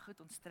 pak jy goed,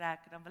 ons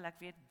trek, dan wil ek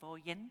weet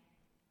waarheen.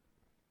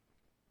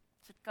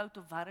 Is dit koud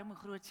of warm, hoe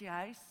groot is die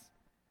huis?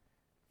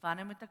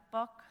 Wanneer moet ek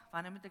pak?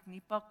 Wanneer moet ek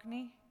nie pak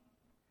nie?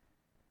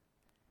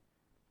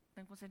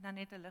 Dink ons het nou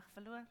net 'n lig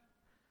verloor.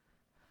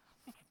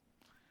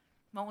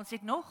 Maar ons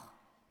het nog.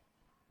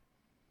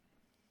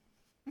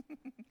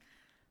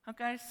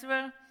 Okay, so,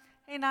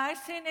 en hy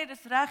sê net,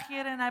 dis reg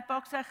Here, en hy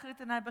pak sy goed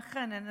en hy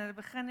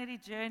begin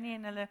hierdie journey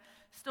en hulle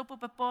stop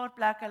op 'n paar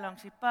plekke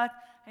langs die pad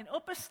en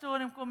op 'n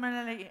stadium kom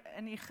hulle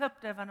in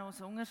Egipte wanneer ons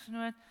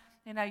hongersnood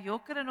en hy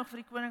jokker nog vir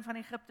die koning van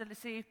Egipte. Hulle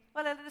sê,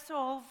 wel hulle is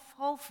so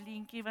half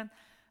leentjie, want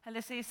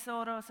hulle sê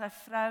Sara sy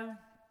vrou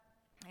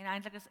en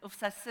eintlik is of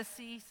sy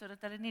sussie,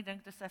 sodat hulle nie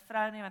dink dit is sy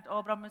vrou nie, want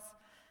Abraham is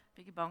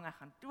bietjie bang hy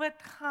gaan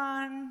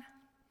doodgaan.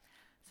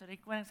 So die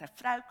koning sy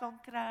vrou kan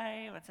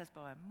kry, want sy is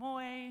baie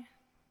mooi.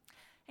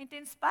 En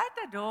ten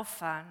spyte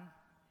daarvan,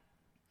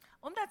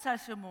 omdat sy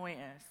so mooi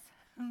is,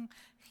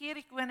 gee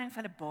die koning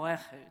vir hulle baie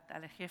goed.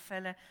 Hulle gee vir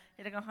hulle,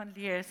 jy kan gaan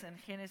lees in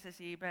Genesis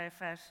hier by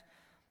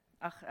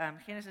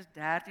Genesis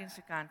 13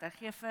 se kant. Hy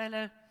gee vir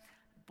hulle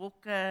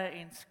bokke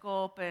en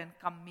skape en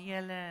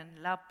kamele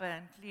en lappe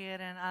en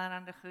klere en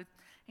allerlei goed.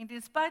 En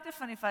ten spyte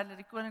van die feit dat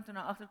die koning toe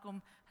na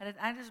agterkom, hulle het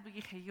eintlik 'n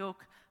bietjie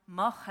gejok,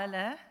 mag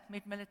hulle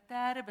met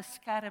militêre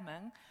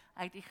beskerming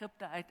uit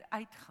Egipte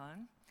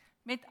uitgaan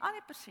met al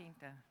die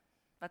persente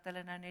wat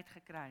hulle nou net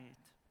gekry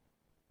het.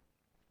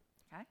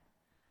 Okay?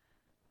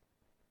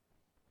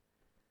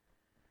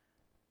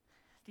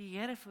 Die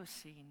Here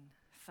voorsien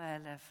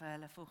vir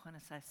hulle volgende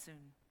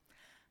seisoen.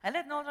 Hulle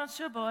het nou dan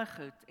so baie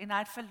goed en hy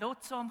het vir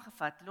Lot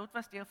saamgevat. Lot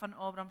was deel van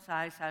Abraham se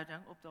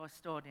huishouding op daai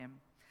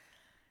stadium.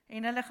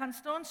 En hulle gaan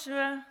staan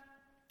so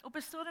op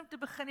 'n stadium te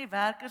begin die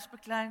werkers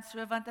beklein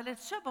so, want hulle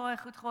het so baie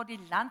goed gehad,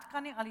 die land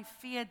kan nie al die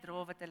vee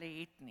dra wat hulle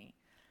het nie.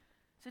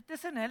 So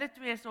tussen hulle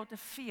twee is daar te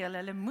veel,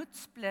 hulle moet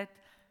split,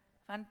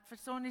 want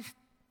verstaan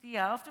die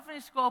helfte van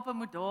die skape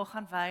moet daar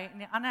gaan wei en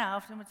die ander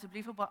helfte moet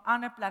asseblief op 'n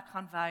ander plek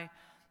gaan wei,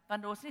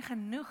 want daar is nie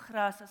genoeg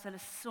gras as hulle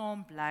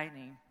saam bly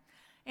nie.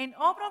 En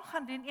Abraham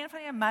gaan doen, een van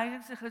die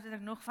amazingste goed wat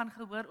ek nog van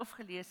gehoor of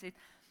gelees het,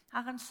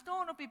 hy gaan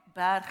staan op die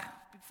berg,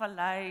 op die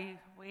vallei,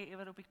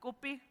 wherever op die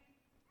koppie,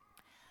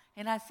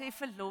 en hy sê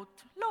vir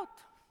Lot,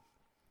 Lot,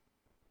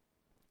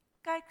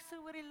 kyk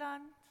so oor die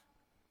land,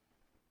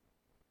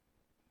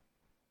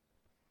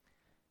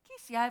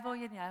 kies jy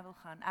waarheen jy wil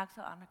gaan, ek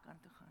sal aan die ander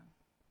kant toe gaan.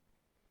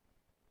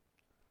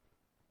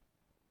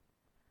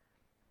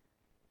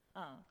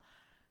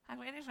 Ek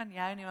weet nie van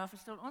jou nie, maar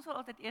verstaan, ons wil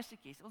altyd eerste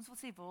kies. Ons wil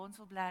sê waar ons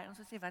wil bly, ons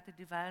wil sê wat te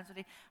doen, waar ons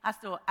wil die,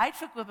 as daar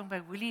uitverkoping by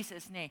Woolies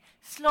is, nee,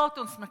 slaat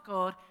ons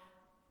mekaar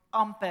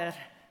amper.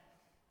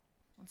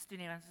 Ons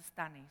doen nie, ons is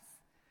tannies.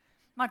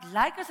 Maar het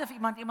lyk asof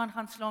iemand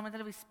gaan slaan met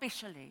hulle wie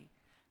special hê.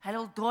 Hulle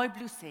wil daai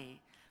blouse hê.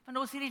 Want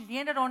ons hierdie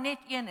leen dat daar net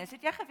een is.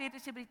 Het jy geweet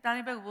as jy by die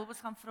tannie by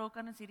Woolworths gaan vra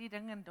kan ons hierdie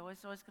ding en daai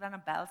size kry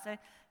en bel sy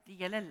die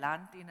hele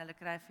land en hulle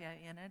kry vir jou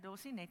eene.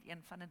 Daar's nie net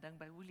een van 'n ding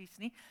by Woolies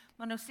nie,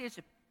 maar nou sê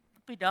sy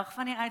op die dag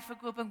van die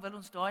uitverkoping wil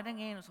ons daai ding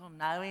hê en ons wil hom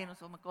nou hê en ons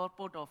wil mekaar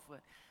pot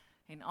daarvoor.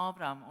 En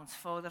Abraham, ons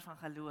vader van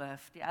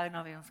geloof, die ou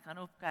na wie ons kan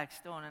opkyk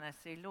staan en hy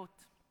sê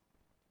Lot,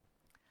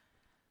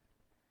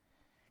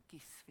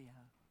 kies vir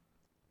jou.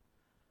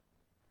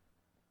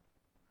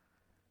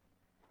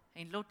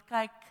 En Lot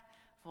kyk,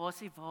 waar is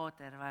die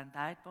water, want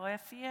hy het baie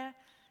vee,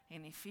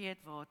 en die vee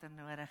het water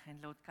nodig,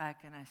 en Lot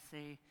kyk en hy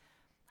sê,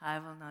 hy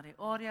wil na die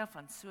area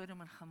van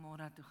Sodom en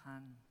Gomorra toe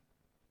gaan.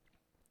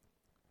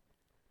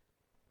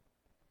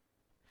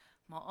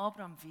 Maar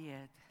Abraham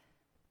weet,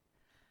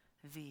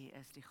 wie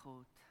is die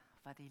God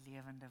wat die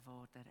lewende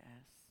water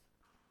is.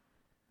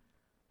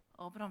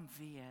 Abraham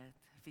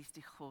weet, wie is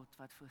die God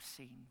wat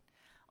voorsien.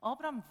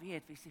 Abraham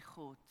weet, wie is die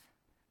God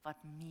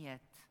wat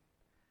meet,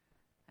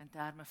 in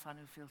terme van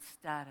hoeveel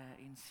sterre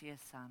en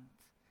seesand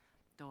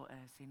daar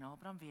is. En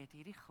Abraham weet,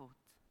 hierdie God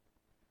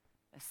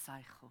is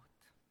sy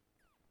God.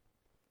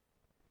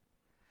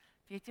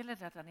 Weet julle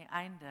dat aan die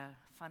einde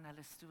van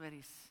hulle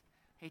stories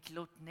het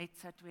Lot net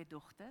sy 2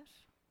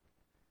 dogters?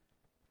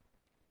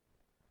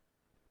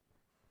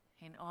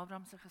 En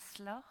Abraham se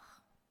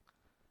geslag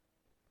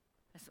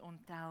is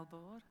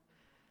ontelbaar,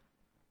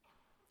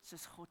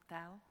 soos God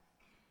tel,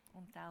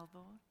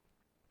 ontelbaar.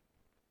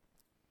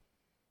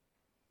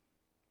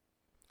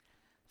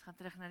 Ons gaan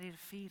terug na die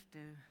rivier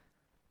toe.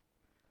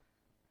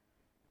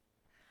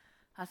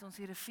 As ons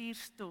die rivier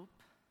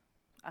stop,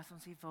 as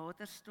ons die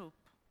water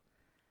stop,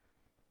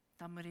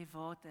 dan moet die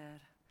water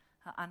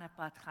 'n ander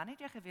pad gaan. Het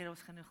jy geweet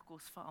ons genoeg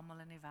kos vir almal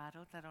in die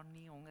wêreld, dat daar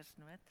nie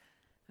hongersnood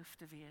hoef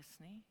te wees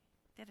nie?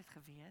 Het jy dit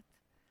geweet?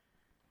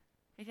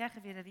 Het jy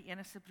geweet dat die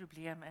enigste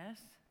probleem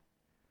is,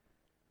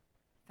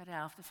 dat die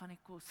helfte van die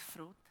kos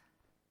vrot,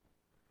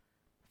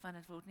 want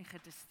dit word nie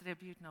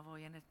gedistribute na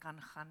waarheen dit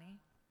kan gaan nie?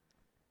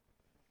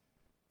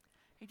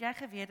 Het jy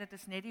geweet dat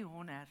is net die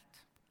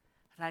 100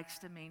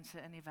 rykste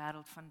mense in die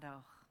wêreld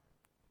vandag?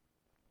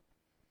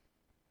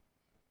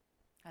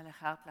 Hulle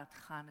geld laat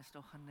gaan, is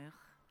toch genoeg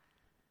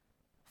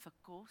vir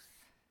kos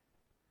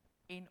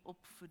en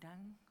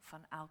opvoeding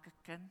van elke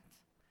kind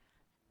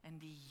in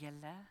die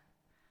hele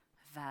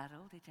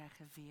wêreld, het jy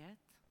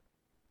geweet?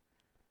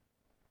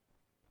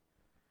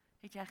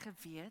 Het jy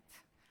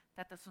geweet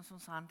dat as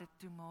ons hande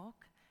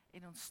toemaak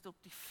en ons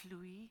stop die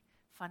vloei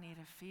van die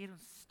rivier,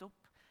 ons stop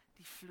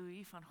die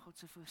vloei van God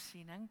se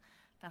voorsiening,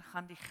 dan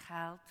gaan die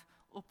geld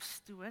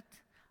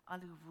opstoot al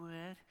hoe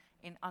hoër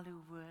en al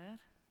hoe hoër?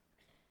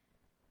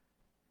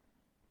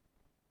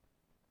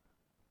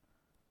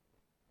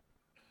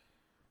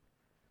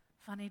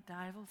 Van die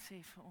duiwel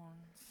sê vir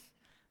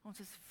ons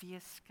is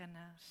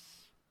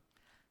weeskinders.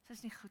 Dit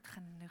is nie goed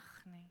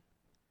genoeg nie.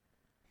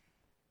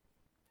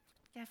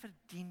 Jy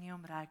verdien nie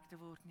om ryk te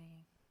word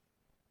nie.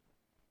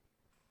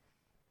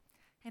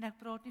 En ek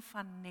praat nie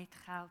van net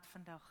geld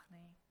vandag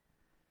nie.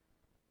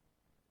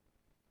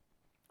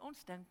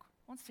 Ons dink,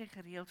 ons sê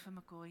gereeld vir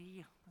mekaar,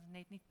 hier,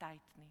 net nie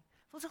tyd nie.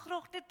 Ek wil so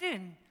graag dit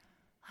doen,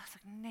 as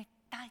ek net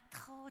tyd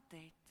gehad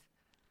het.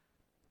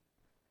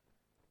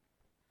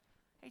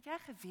 Het jy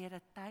geweet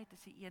dat tyd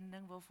is die een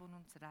ding waarvan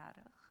ons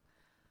regtig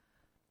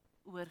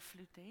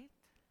oorvloed het?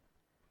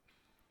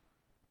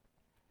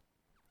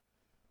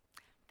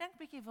 Dink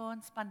bietjie waar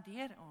ons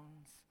spandeer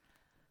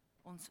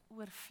ons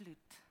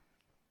oorvloed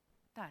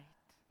tyd.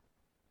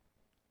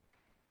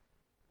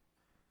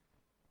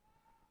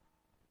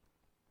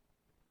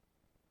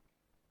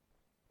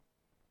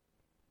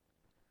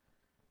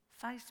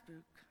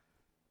 Facebook,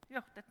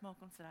 ja, dit maak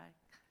ons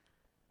ryk.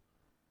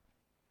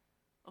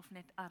 Of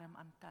net arm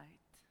aan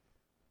tyd.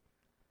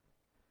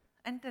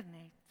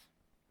 Internet,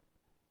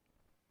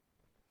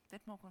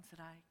 dit maak ons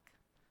ryk.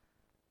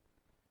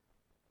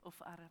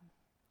 Of arm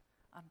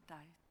aan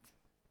tyd.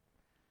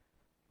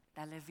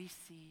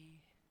 Televisie,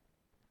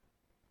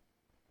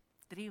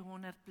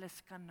 300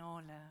 plus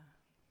kanale.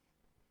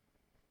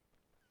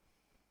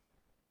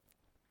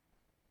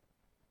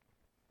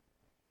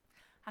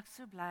 Ek is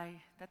so bly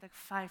dat ek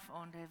 5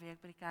 aande 'n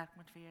week by die kerk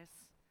moet wees.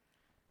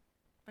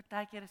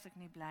 Partykeer is ek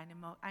nie bly nie,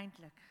 maar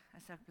eintlik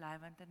is ek bly,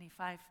 want in die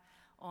 5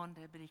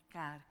 aande by die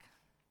kerk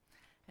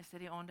is dit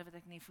die aande wat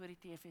ek nie voor die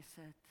TV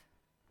sit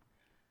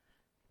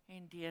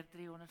en deur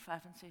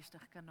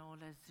 365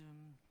 kanale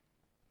zoom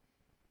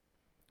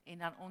en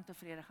dan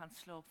ontevrede gaan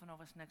slaap want daar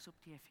was niks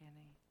op TV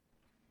nie.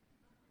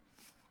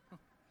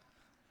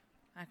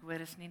 Ek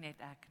hoor is nie net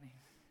ek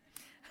nie.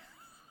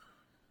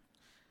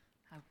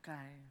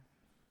 Okay.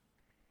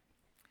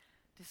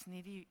 Dis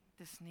nie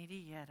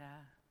die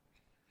Here.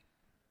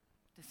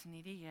 Dis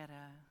nie die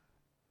Here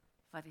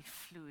wat die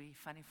vloei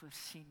van die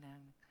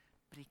voorsiening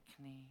breek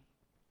nie.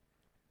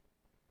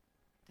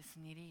 Dis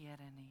nie die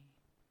Here nie.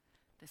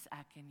 Dis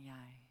ek en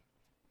jy.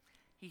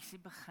 Hier is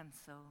die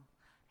beginsel.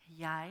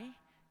 Jy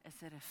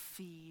is 'n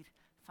rivier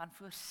van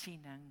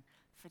voorsiening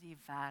vir die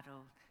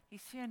wêreld. Hier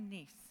is vir jou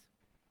nuus.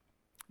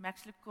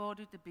 Max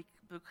Lucado het 'n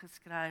boek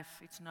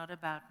geskryf, It's Not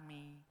About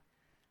Me.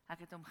 Ek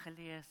het hom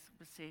gelees,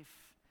 besef,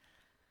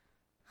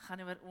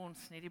 gaan oor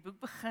ons nie. Die boek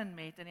begin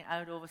met, in die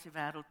ou dae was die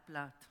wêreld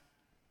plat.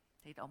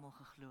 Dit het almal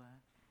geglo.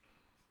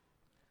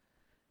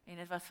 En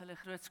dit was vir hulle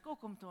groot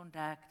skok om te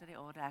ontdek dat die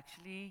aarde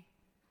actually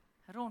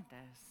rond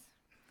is.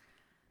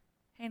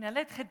 En hulle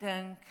het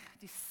gedink,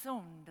 die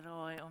son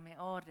draai om die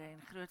aarde,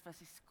 en groot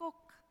was die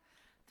skok,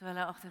 toe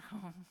hulle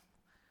agterkom,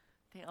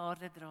 die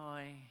aarde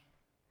draai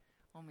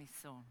om die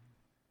son.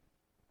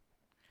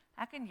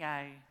 Ek en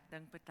jy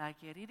dink baie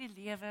keer, hierdie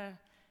lewe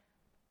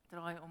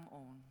draai om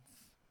ons.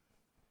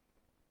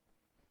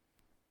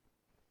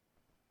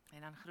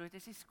 En dan groot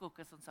is die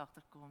skok as ons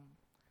agterkom,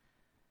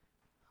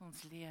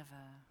 ons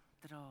lewe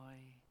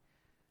draai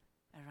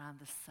around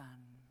the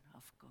sun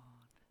of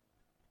God.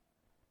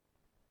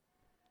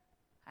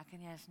 Ek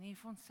en jy is nie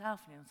vir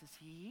onsself nie, ons is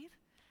hier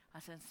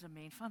as 'n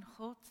instrument van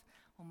God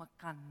om 'n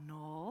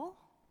kanaal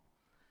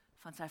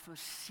van sy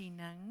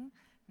voorsiening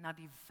na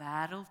die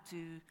wêreld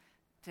toe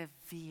te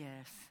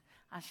wees.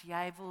 As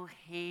jy wil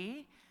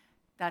hê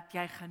dat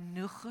jy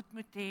genoeg goed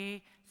moet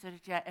hê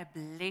sodat jy 'n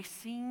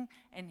blessing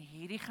in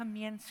hierdie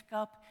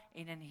gemeenskap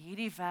en in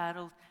hierdie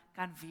wêreld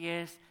kan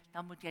wees,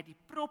 dan moet jy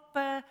die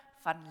proppe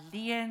van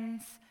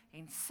leuns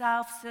en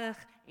selfsug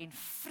en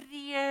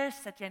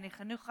vrees dat jy nie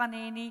genoeg gaan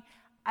hê nie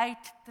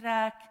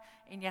uittrek,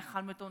 en jy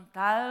gaan moet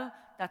onthou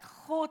dat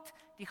God,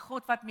 die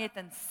God wat meet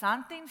in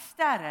sand en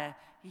sterre,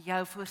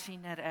 jou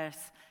voorsiener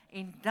is,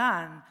 en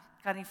dan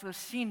kan die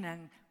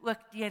voorsiening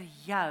ook deur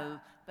jou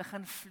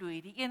begin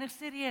vloei. Die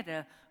enigste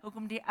rede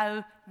hoekom die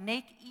ou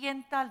net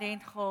 1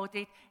 talent gehad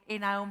het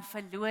en hy hom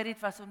verloor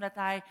het, was omdat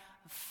hy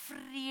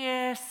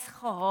vrees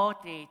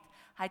gehad het.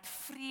 Hy het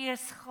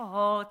vrees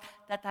gehad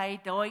dat hy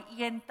daai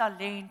 1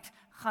 talent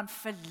gaan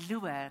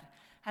verloor.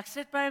 Ek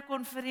sit by 'n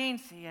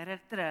konferensie hier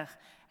terug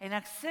en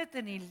ek sit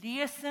in die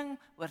lesing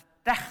oor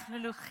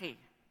tegnologie.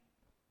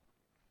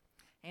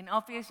 En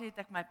obviously het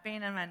ek my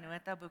pen en my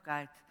notaboek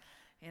uit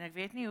en ek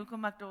weet nie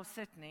hoekom ek daar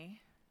sit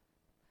nie,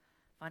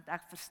 want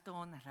ek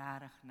verstaan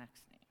regtig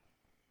niks nie.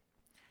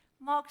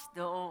 Maak's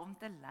daar om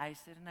te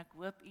luister en ek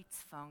hoop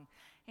iets vang.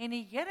 En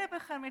die Here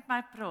begin met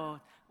my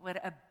praat oor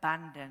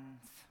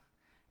abundance.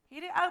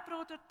 Hierdie ou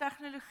praat oor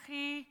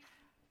tegnologie.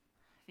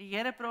 Die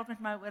Here praat met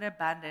my oor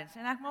abundance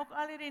en ek maak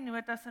al hierdie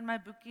notas in my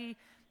boekie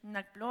en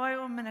ek blaai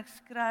om en ek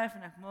skryf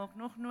en ek maak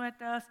nog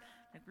notas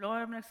en ek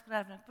blaai om en ek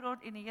skryf en ek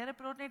praat en die Here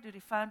praat net oor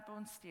die vyand by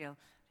ons steel.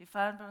 Die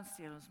vyand by ons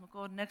steel, ons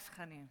mekaar niks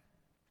gaan nie.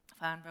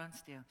 Vyand by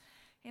ons steel.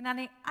 En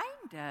aan die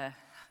einde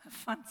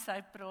van sy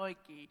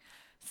praatjie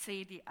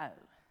sê die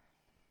ou,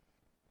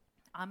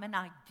 I'm an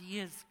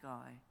ideas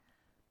guy.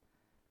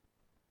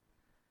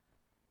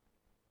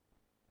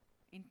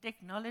 In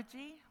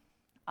technology,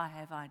 I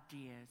have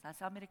ideas.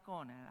 As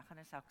Amerikaner, ek gaan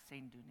nie sy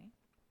aksent doen nie.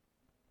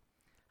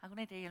 Ek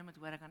wil net hê julle moet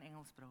hoor ek kan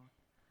Engels praat.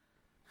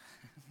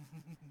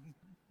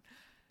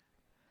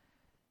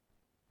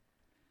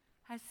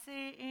 Hy sê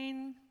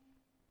en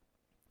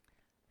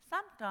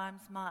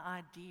sometimes my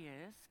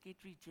ideas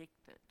get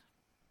rejected.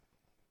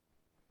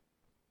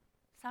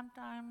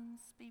 Sometimes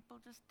people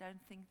just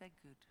don't think they're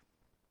good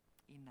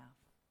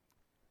enough.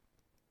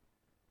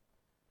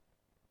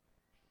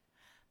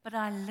 But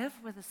I live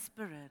with a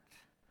spirit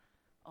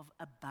of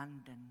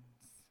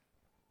abundance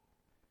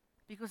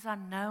because I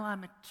know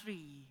I'm a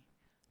tree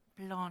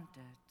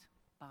planted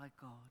by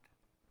God.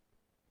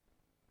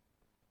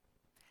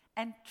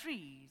 And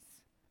trees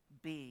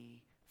bear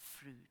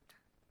fruit.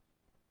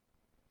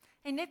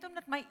 En net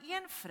omdat my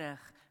een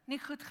vrug nie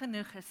goed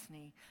genoeg is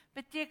nie,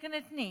 beteken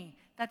dit nie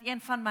dat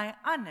een van my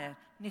ander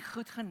nie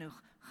goed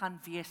genoeg gaan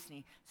wees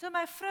nie. So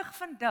my vrug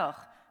vandag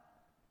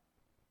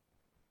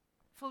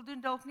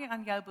voldoen dalk nie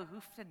aan jou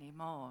behoefte nie,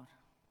 maar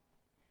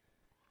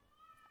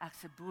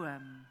ek's 'n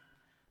boom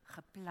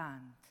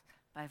geplant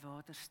by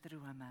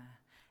waterstrome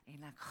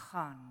en ek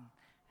gaan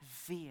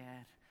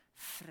weer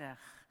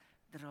vrug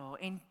dra.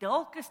 En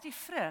dalk is die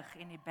vrug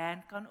en die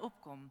band kan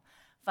opkom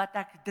wat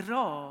ek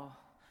dra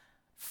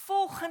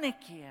volgende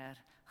keer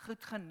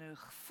goed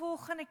genoeg,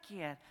 volgende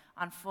keer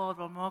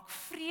aanvaarbaar, maar ek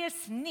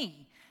vrees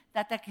nie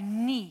dat ek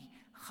nie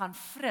gaan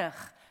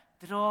vrug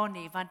dra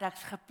nie, want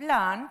ek's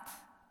geplant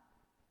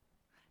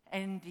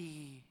in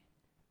die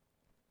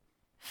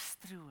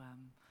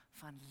stroom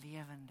van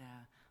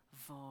lewende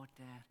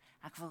water.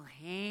 Ek wil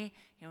hê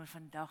jy moet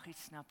vandag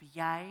iets snap.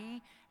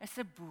 Jy is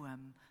 'n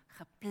boom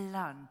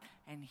geplant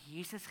in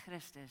Jesus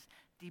Christus,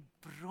 die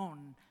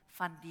bron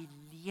van die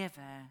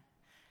lewe,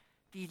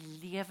 die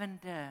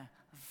lewende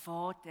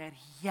water.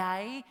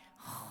 Jy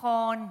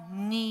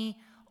gaan nie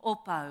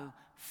ophou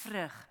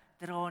vrug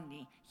dra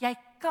nie. Jy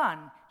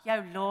kan jou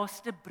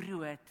laaste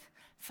brood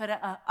vir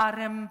 'n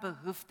arm,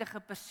 behoeftige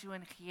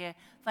persoon gee,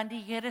 want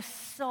die Here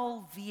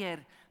sal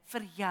weer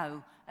vir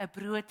jou 'n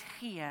brood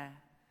gee.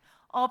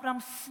 Abraham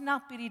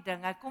snap hierdie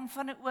ding, hy kom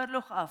van 'n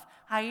oorlog af.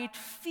 Hy het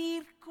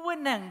 4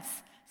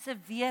 konings se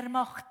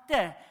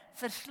weermagte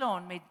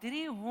verslaan met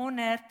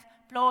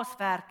 300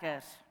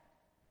 plaaswerkers.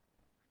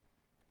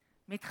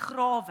 Met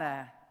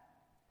grawe,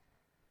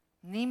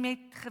 nie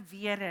met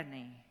gewere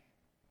nie.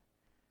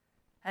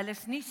 Hulle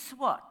is nie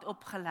swart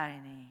opgelei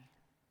nie.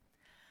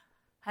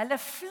 Hulle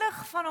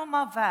vlug van hom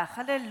af weg,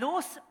 hulle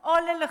los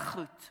al hulle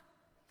goed.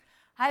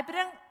 Hy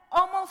bring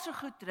almal so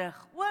goed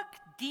terug, ook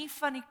die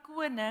van die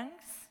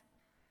konings,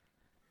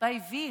 by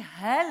wie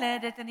hulle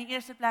dit in die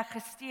eerste plek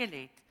gesteel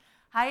het.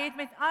 Hy het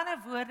met ander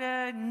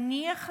woorde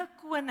 9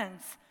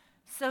 konings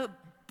se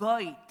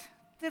buit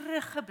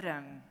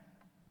teruggebring.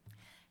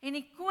 En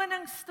die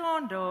koning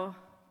staan daar,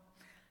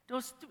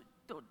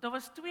 daar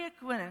was 2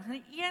 konings, en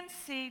die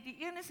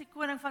een is die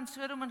koning van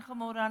Sodom en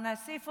Gomorra, en hy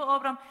sê vir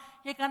Abraham,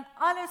 jy kan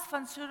alles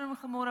van Sodom en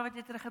Gomorra wat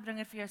jy teruggebring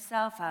het vir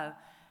jouself hou.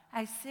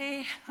 Hy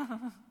sê,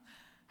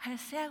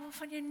 ek wil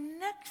van jou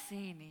niks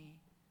hê nie.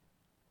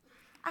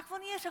 Ek wil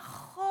nie eens 'n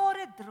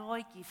gare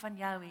draadjie van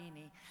jou hê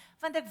nie,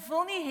 want ek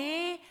wil nie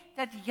hê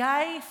dat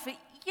jy vir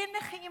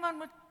enige iemand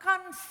moet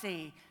kan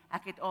sê,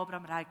 ek het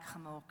Abraham ryk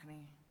gemaak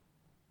nie.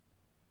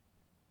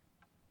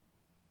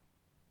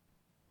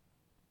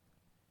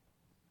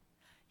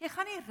 Jy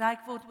gaan nie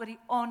ryk word oor die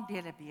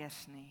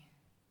aandelebeurs nie.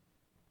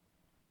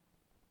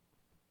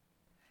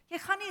 Jy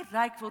gaan nie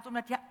ryk word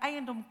omdat jy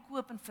eiendom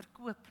koop en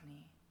verkoop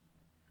nie.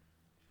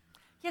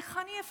 Jy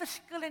gaan nie 'n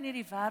verskil in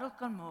hierdie wêreld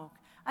kan maak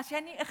as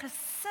jy nie 'n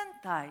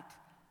gesindheid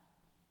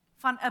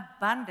van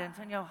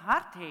abundance in jou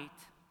hart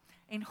het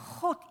en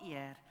God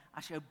eer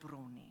as jou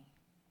bron nie.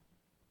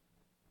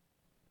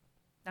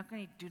 Dan kan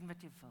jy doen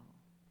wat jy wil.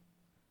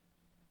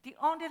 Die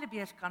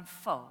aandelebeurs kan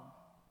val.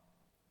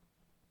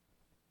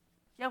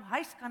 Jou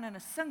huis kan in 'n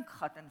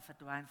sinkgat in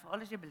verdwyn,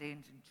 veral as jy belê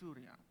in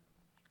Centurion.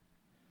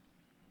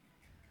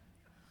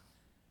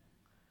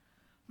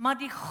 Maar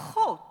die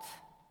God,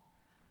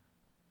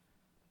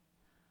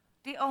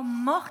 die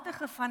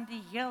almagtige van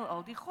die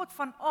heelal, die God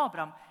van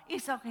Abraham,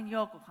 Isak en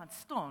Jakob gaan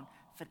staan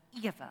vir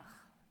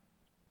ewig.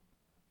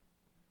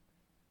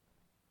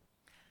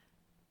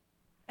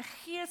 'n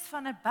Gees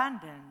van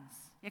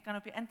abundance. Jy kan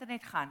op die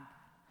internet gaan.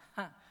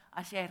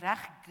 As jy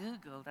reg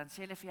Google, dan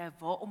sê hulle vir jou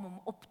waar om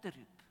hom op te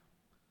roep.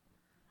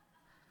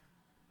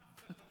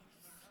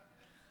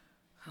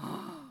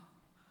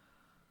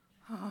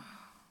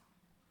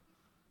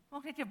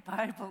 Maak net jou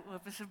Bybel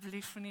oop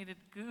asseblief, nie dit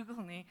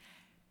Google nie.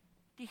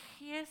 Die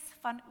gees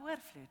van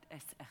oorvloed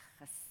is 'n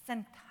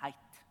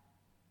gesindheid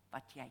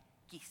wat jy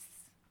kies.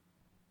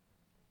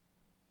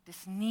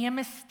 Dis nie 'n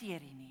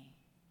misterie nie.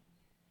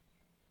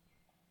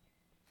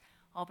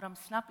 Abraham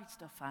snap iets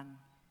daarvan,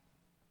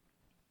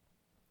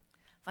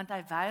 want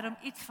hy weier om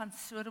iets van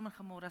Sodom en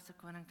Gomorra se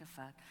koning te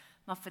vat.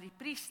 Maar vir die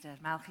priester,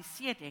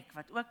 Melchisedek,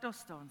 wat ook daar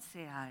staan,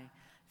 sê hy,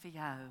 vir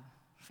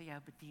jou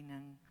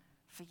bediening,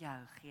 vir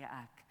jou gee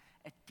ek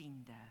 'n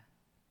 10de.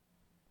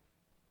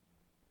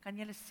 Kan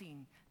julle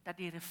sien dat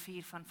die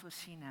rivier van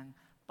voorsiening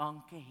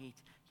banke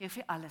het? Jy hoef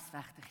nie alles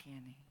weg te gee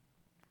nie.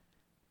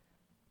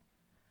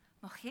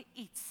 Maar gee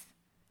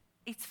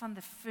iets van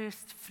the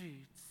first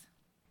fruits.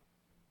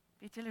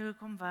 Weet julle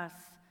hoekom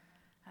was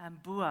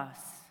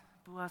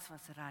Boas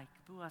was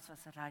ryk. Boas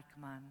was 'n ryk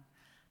man.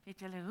 Weet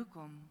julle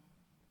hoekom?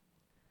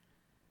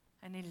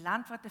 In die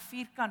land wat 'n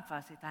vierkant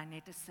was, het hy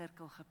net 'n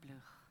sirkel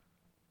geploeg.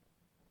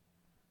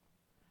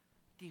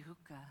 Die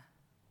hoeke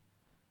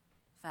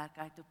werk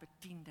uit op 'n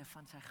 10de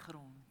van sy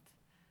grond.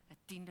 'n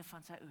 10de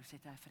van sy oes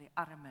het hy vir die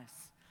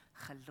armes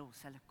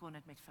gelos. Hulle kon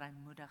dit met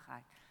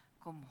vrymoedigheid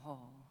kom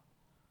haal.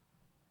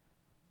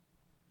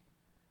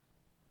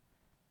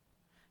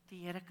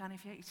 Die Here kan nie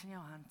vir jou iets in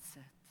jou hand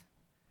sit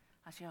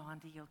as jy jou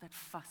hand die hele tyd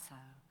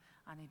vashou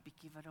aan die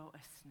bietjie wat daar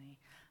is nie.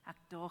 Ek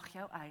daag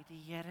jou uit,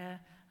 die Here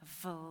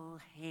wil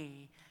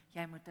hê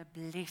jy moet 'n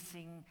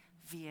blessing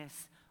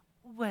wees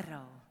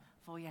oral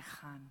waar jy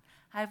gaan.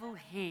 Hy wil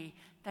hê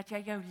dat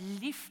jy jou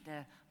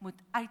liefde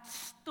moet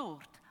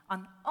uitstort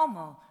aan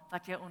almal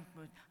wat jy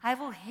ontmoet. Hy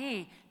wil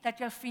hê dat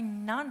jou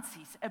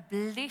finansies 'n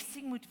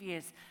blessing moet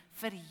wees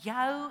vir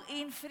jou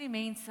en vir die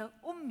mense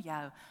om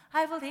jou.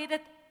 Hy wil hê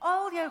dat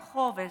al jou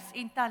gawes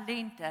en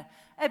talente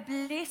 'n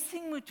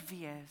blessing moet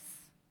wees.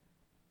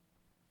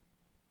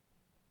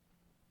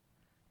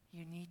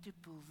 You need to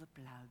pull the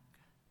plug.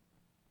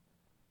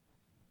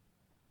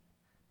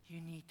 You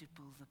need to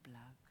pull the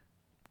plug.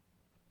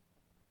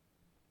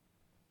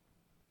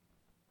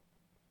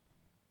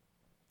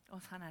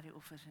 Ons gaan na die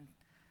offers en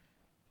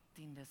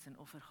tiendes en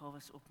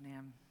offergawes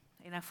opneem.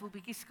 En ek voel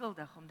bietjie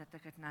skuldig omdat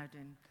ek dit nou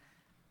doen.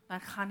 Maar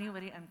ek gaan nie oor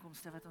die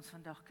inkomste wat ons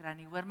vandag kry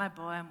nie. Hoor my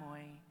baie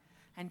mooi.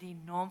 In die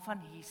naam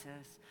van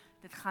Jesus.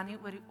 Dit gaan nie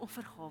oor die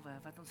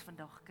offergawe wat ons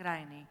vandag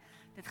kry nie.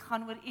 Dit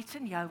gaan oor iets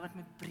in jou wat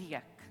moet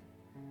breek.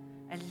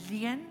 'n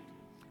Leuen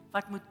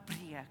wat moet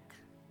breek.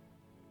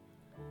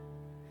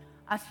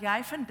 As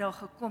jy vandag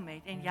gekom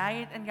het en jy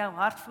het in jou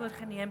hart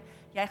voorgenem,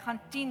 jy gaan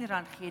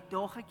R10 gee,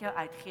 daag ek jou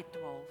uit, gee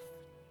 12.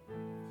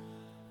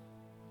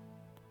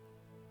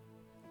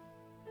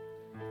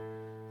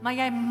 Maar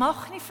jy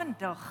mag nie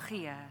vandag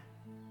gee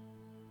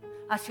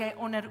as jy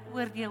onder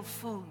oordeel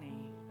voel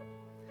nie.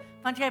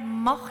 Want jy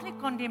mag nie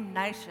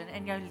condemnation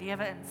in jou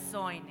lewe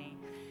insaai nie.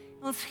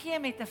 Ons gee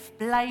met 'n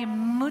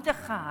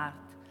blymoedige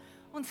hart.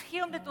 Ons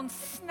gee omdat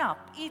ons snap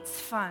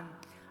iets van,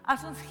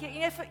 as ons gee,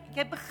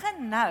 jy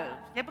begin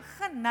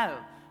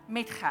nou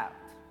met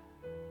geld.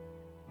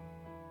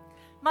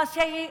 Maar as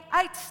jy hier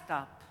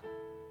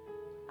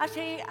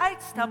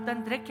uitstap,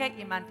 dan druk jy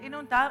iemand, en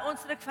onthou,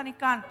 ons druk van die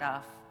kant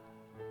af.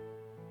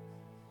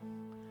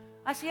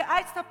 As jy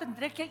uitstap, dan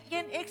druk jy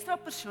een ekstra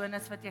persoon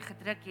as wat jy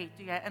gedruk het,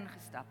 toe jy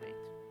ingestap het.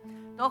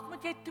 Dalk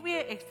moet jy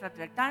 2 ekstra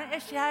druk, dan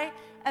is jy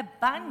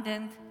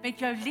abundant met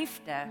jou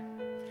liefde.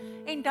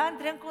 En dan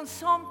drink ons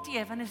saam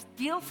tee, want dit is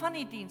deel van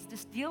die diens, dit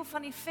is deel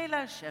van die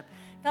fellowship.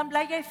 Dan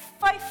bly jy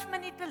 5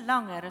 minute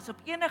langer as op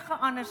enige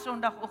ander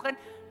Sondagoggend,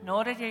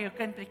 nadat jy jou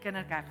kind by die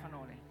kinderkerk gaan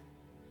haal het.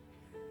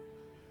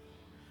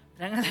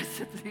 Bring hulle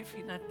asseblief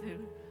hier na toe.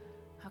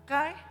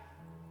 Okay?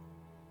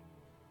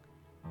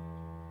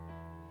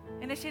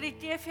 En as jy die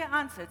TV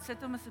aansit,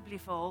 sit hom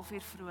asseblief 'n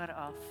halfuur vroeër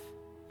af.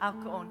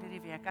 Elke aand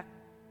hierdie week. Ek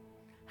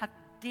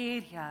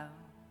dare jou.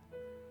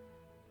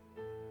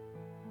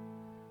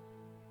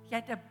 Jy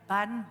het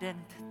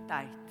abundant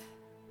tyd.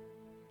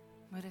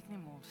 Moet dit nie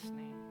mors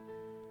nie.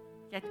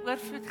 Jy het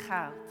oorvloed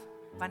geld,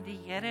 want die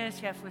Here is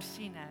jou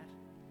voorsiener.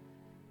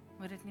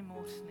 Moet dit nie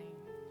mors nie.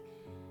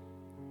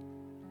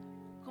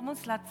 Kom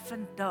ons laat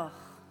vandag,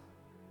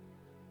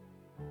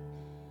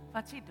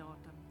 wat is die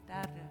datum?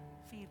 3de,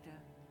 4de,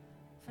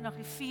 vandag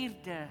die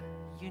 4de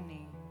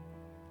Junie,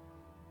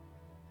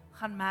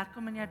 gaan merk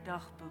hom in jou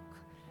dagboek.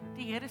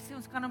 Die Here sê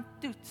ons kan hom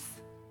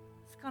toets.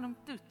 Ons kan hom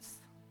toets.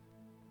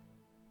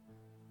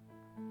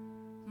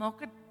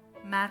 Maak 'n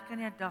merk in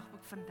jou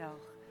dagboek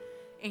vandag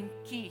en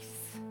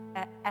kies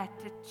 'n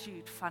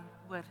attitude van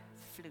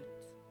oorvloed.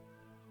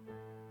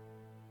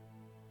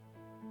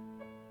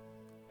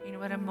 En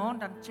oor 'n maand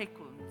dan check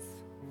ons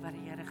wat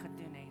die Here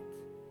gedoen het.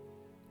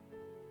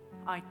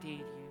 I dare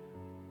you.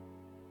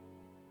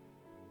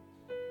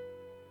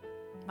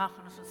 Mag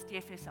ons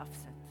TV's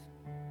afsit.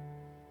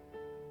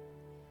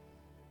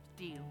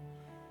 Deal.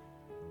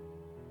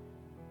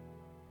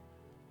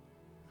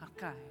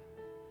 Okay.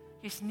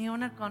 Jy's nie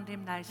onder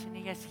condemnation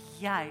nie, dis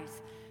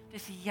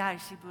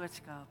juis die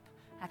boodskap.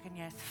 Ek en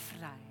jy is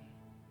vry.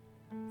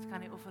 Ons kan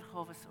die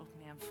offergawes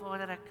opneem.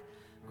 Vader, ek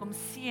kom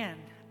seën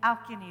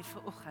elkeen hier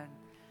vanoggend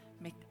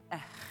met 'n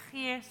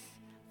gees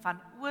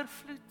van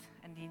oorvloed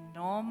in die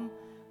naam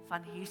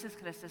van Jesus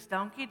Christus.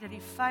 Dankie dat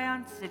die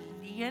vyand se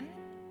leuen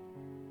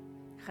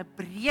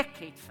gebreek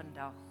het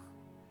vandag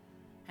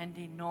in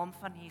die naam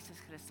van Jesus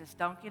Christus.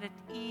 Dankie dat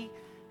U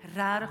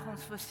regtig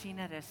ons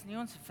voorsiener is, nie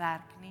ons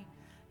werk nie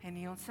en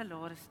nie ons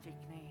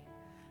salarissteek nie.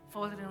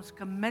 Vader, ons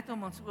commit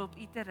om ons op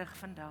U te rig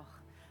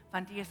vandag,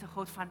 want U is 'n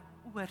God van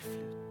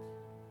oorvloed.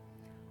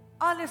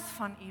 Alles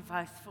van U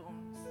wys vir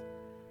ons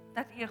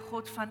dat U 'n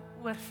God van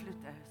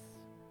oorvloed is.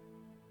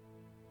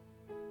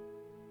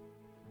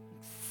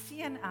 Ek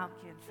seën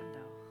elkeen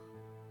vandag.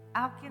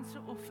 Elkeen se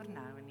offer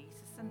nou in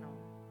Jesus se naam.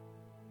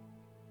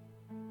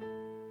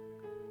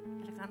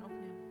 Julle kan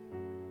opneem.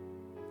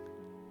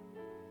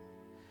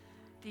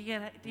 Die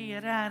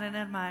Here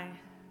herinner my,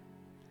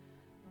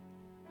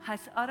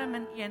 hy's arm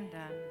in een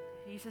ding.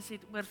 Jesus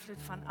het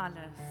oorvloed van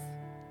alles.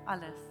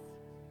 Alles.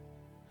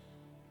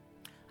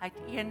 Hy het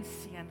een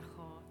seun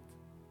gehad.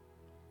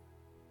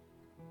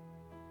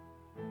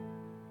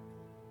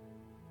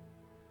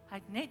 Hy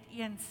het net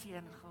een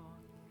seun gehad.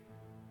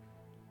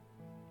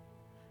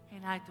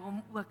 En hy het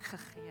hom ook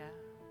gegee,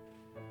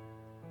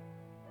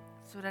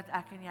 sodat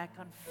ek en jy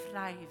kan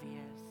vry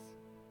wees.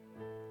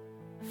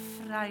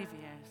 Vry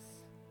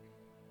wees.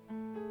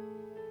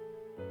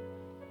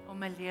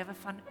 Om 'n lewe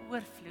van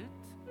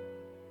oorvloed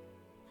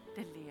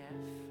te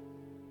leef.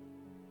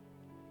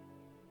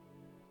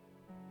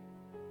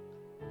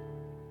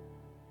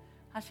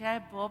 As jy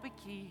 'n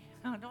babatjie,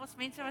 daar's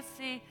mense wat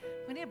sê,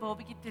 moenie 'n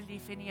babatjie te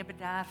lief hê nie, jy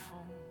bederf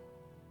hom.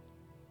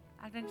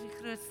 Ek dink die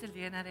grootste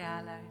leuen uit die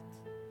hel uit.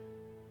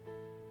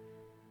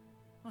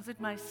 Ons het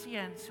my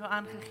seun so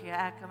aangegee,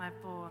 ek en my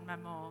pa en my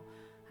ma,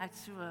 hy het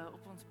so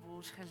op ons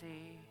bors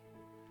gelê,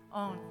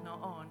 aand na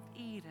aand,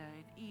 ure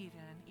en ure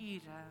en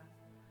ure.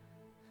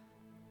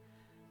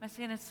 My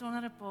seun het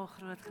sonder 'n pa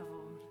groot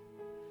geword.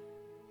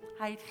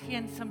 Hy het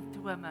geen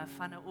simptome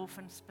van 'n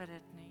orphan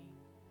spirit nie.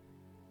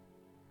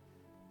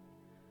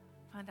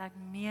 Want hy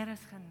het meer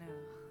as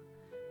genoeg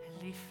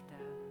liefde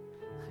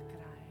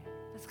gekry.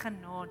 Dis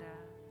genade.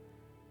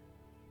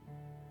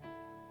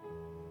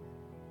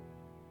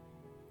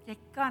 Jy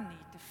kan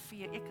nie te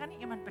veel, jy kan nie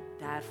iemand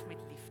bederf met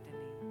liefde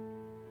nie.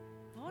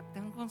 Wat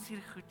dink ons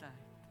hier goed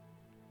uit?